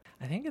get it.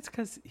 I think it's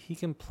because he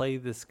can play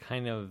this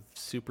kind of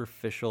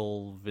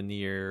superficial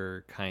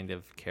veneer kind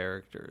of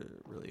character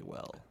really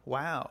well.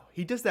 Wow,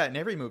 he does that in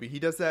every movie. He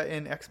does that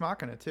in Ex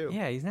Machina too.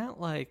 Yeah, he's not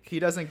like He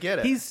doesn't get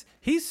it.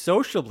 he's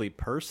sociably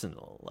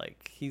personal.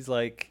 Like he's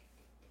like,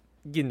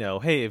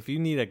 hey, if you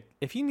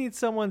need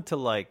someone to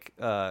like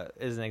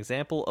as an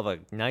example of a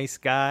nice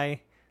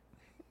guy,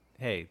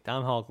 hey,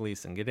 Domhnall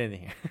Gleeson, get in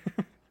here.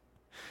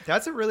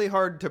 That's a really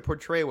hard to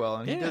portray well,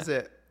 and he Yeah. does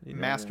it You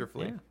know,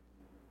 masterfully. yeah.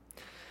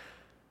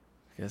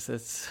 I guess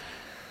it's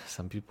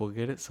some people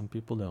get it, some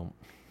people don't.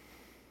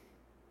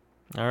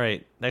 All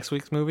right, next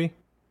week's movie.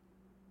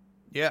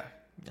 Yeah.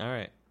 All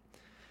right.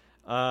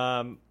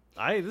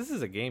 This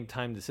is a game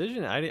time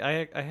decision.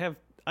 I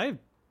have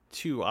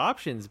two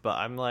options, but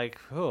I'm like,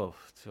 do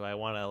I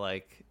want to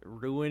like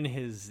ruin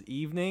his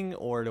evening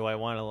or do I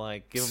want to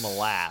like give him a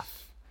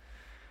laugh?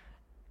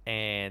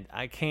 And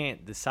I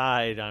can't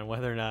decide on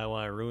whether or not I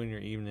want to ruin your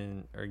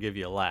evening or give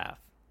you a laugh.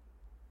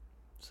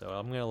 So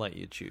I'm gonna let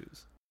you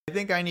choose. I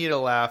think I need a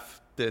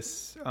laugh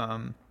this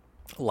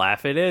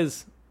Laugh it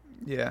is.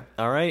 yeah.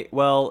 All right.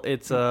 Well,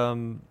 it's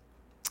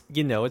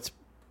it's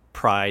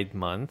Pride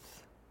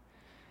Month.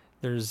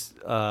 There's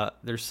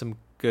some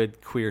good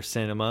queer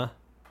cinema.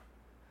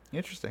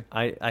 Interesting.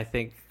 I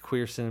think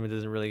queer cinema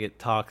doesn't really get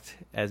talked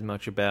as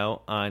much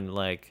about on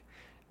like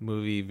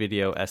movie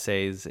video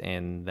essays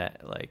and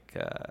that like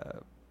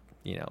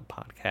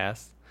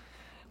podcasts.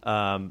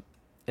 And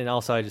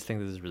also I just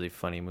think this is a really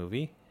funny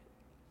movie.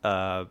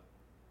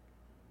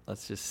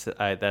 That's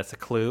a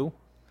clue.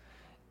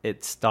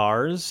 It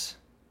stars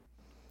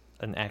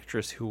an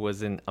actress who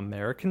was in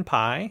American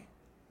Pie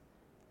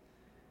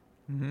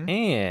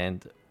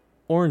and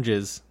Orange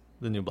is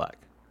the New Black.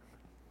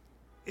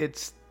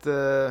 She's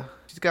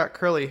got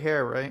curly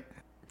hair, right?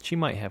 She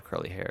might have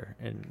curly hair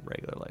in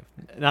regular life.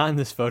 Not in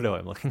this photo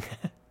I'm looking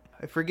at.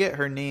 I forget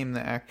her name,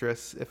 the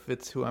actress, if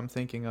it's who I'm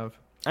thinking of.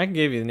 I can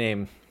give you the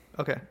name.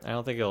 Okay. I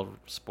don't think it'll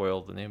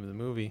spoil the name of the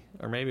movie.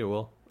 Or maybe it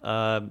will.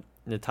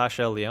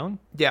 Natasha Lyonne?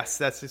 Yes,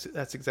 that's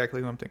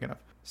exactly who I'm thinking of.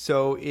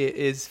 So it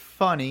is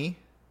funny,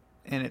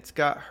 and it's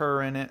got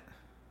her in it,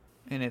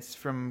 and it's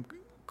from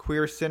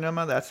queer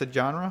cinema. That's a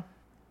genre.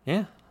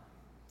 Yeah.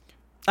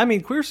 I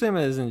mean, queer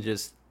cinema isn't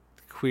just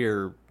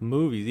queer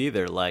movies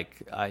either.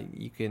 Like,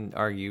 you can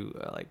argue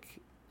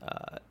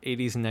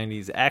 80s and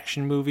 90s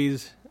action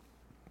movies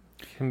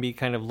can be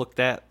kind of looked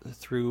at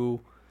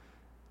through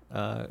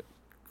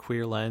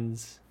queer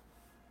lens.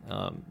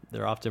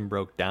 They're often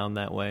broke down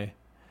that way.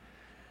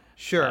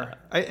 Sure.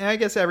 I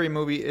guess every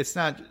movie, it's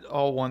not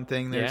all one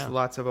thing. There's Yeah.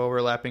 lots of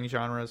overlapping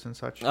genres and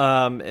such.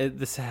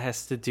 This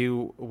has to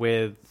do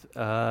with,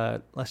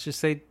 let's just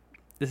say,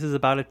 this is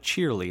about a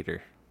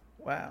cheerleader.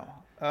 Wow.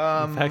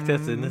 In fact,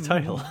 that's in the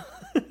title.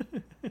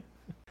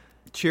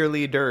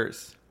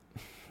 Cheerleaders.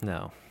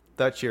 No.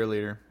 The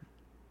cheerleader.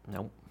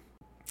 Nope.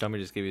 Want me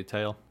to just give you a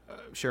title?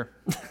 Sure.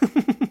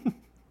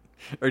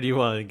 Or do you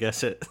want to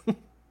guess it?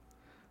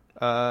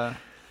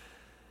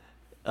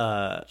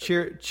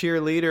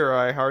 Cheerleader,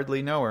 I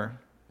hardly know her.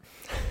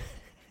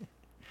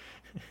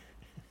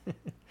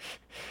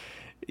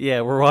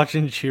 Yeah, we're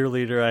watching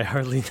Cheerleader. I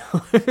hardly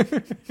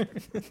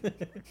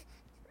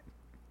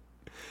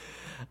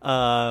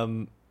know.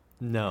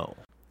 No,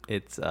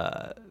 it's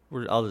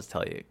I'll just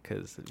tell you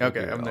because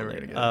Okay, I'm never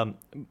gonna get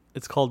it.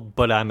 It's called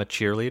 "But I'm a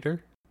Cheerleader."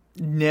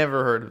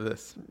 Never heard of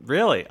this.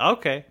 Really?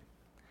 Okay.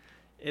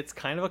 It's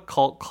kind of a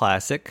cult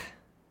classic.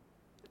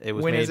 It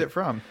was When made is it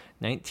from?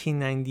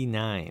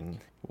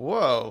 1999.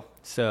 Whoa.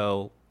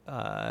 So,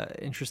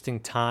 interesting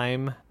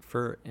time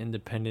for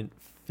independent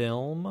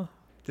film.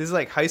 This is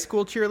like high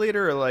school cheerleader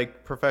or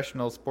like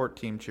professional sport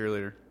team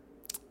cheerleader?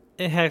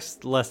 It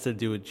has less to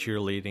do with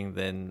cheerleading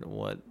than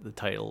what the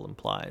title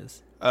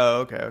implies.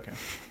 Oh, okay.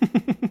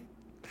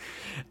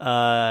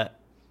 I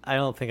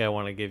don't think I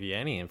want to give you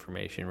any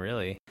information,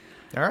 really.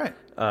 All right.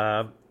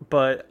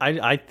 But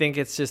I think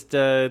it's just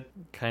a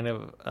kind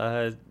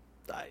of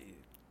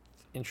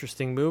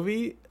interesting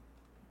movie.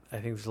 I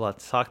think there's a lot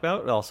to talk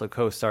about. It also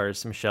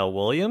co-stars Michelle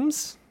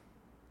Williams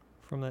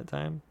from that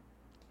time.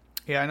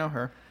 Yeah, I know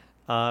her.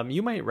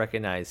 You might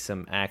recognize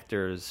some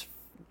actors,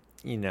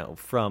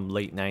 from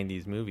late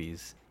 90s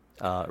movies.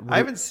 I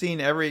haven't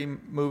seen every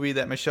movie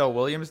that Michelle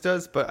Williams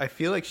does, but I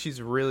feel like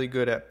she's really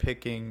good at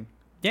picking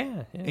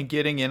Yeah. and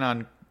getting in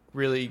on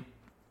really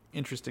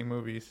interesting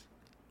movies.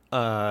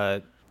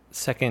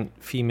 Second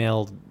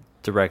female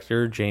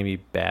director, Jamie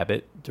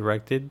Babbitt,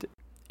 directed.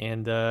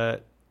 And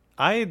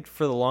I,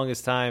 for the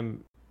longest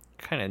time,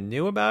 kind of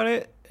knew about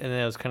it. And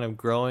then it was kind of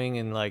growing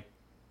in like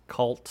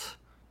cult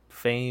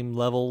fame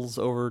levels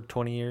over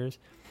 20 years.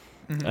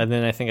 Mm-hmm. And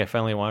then I think I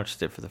finally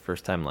watched it for the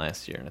first time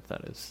last year, and I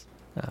thought it was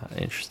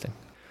interesting.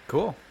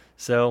 Cool.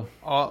 So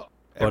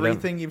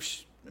Everything you've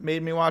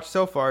made me watch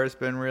so far has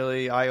been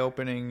really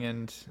eye-opening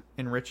and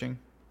enriching.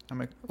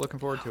 I'm looking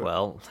forward to it.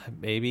 Well,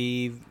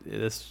 maybe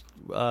this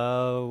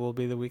will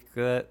be the week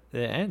that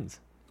it ends.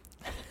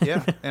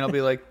 Yeah, and I'll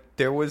be like,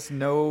 there was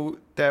no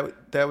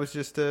that was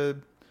just a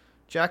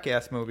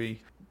Jackass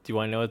movie. Do you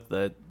want to know what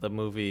the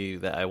movie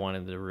that I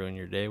wanted to ruin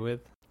your day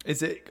with?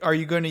 Are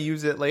you going to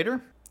use it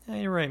later? Yeah,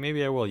 you're right.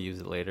 Maybe I will use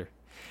it later.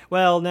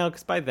 Well, no,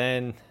 because by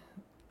then,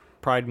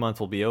 Pride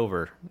Month will be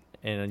over.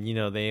 And,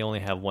 they only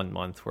have 1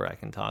 month where I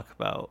can talk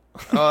about.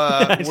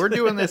 We're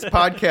doing this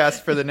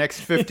podcast for the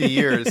next 50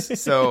 years.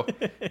 So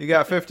you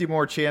got 50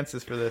 more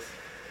chances for this.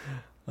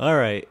 All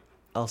right.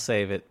 I'll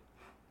save it.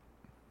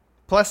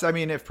 Plus, I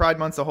mean, if Pride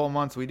Month's a whole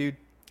month, we do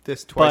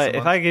this twice a But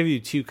month. if I give you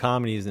 2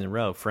 comedies in a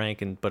row,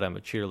 Frank and But I'm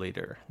a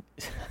Cheerleader,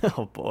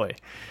 oh boy.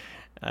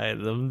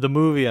 The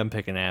movie I'm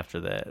picking after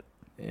that,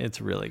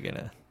 it's really going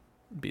to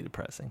be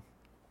depressing.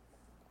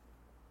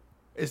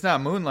 It's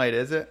not Moonlight,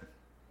 is it?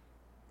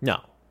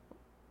 No.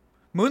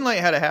 Moonlight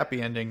had a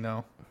happy ending,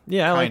 though.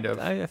 Yeah, Kind of.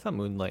 I thought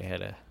Moonlight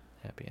had a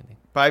happy ending.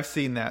 But I've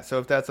seen that. So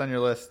if that's on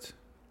your list,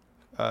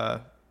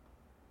 I've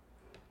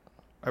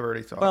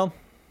already saw it. Well,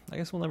 I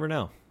guess we'll never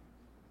know.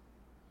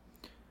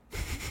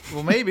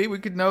 Well, maybe we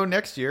could know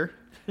next year.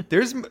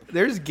 There's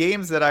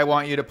games that I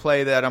want you to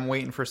play that I'm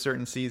waiting for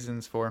certain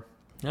seasons for.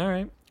 All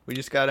right. We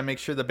just got to make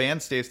sure the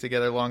band stays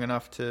together long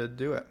enough to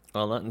do it.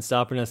 Well, nothing's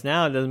stopping us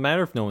now. It doesn't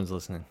matter if no one's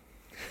listening.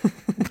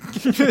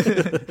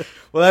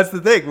 Well, that's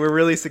the thing. We're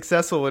really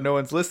successful when no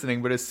one's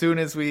listening, but as soon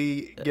as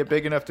we get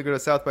big enough to go to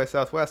South by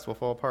Southwest, we'll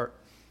fall apart.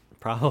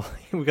 Probably.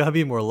 We got to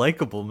be more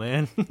likable,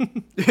 man.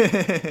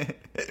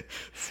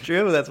 It's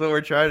true. That's what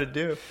we're trying to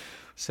do.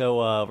 So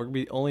we're going to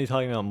be only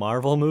talking about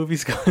Marvel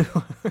movies going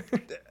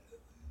forward.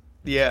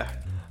 Yeah.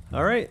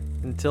 All right.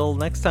 Until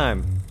next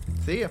time.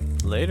 See ya.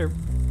 Later.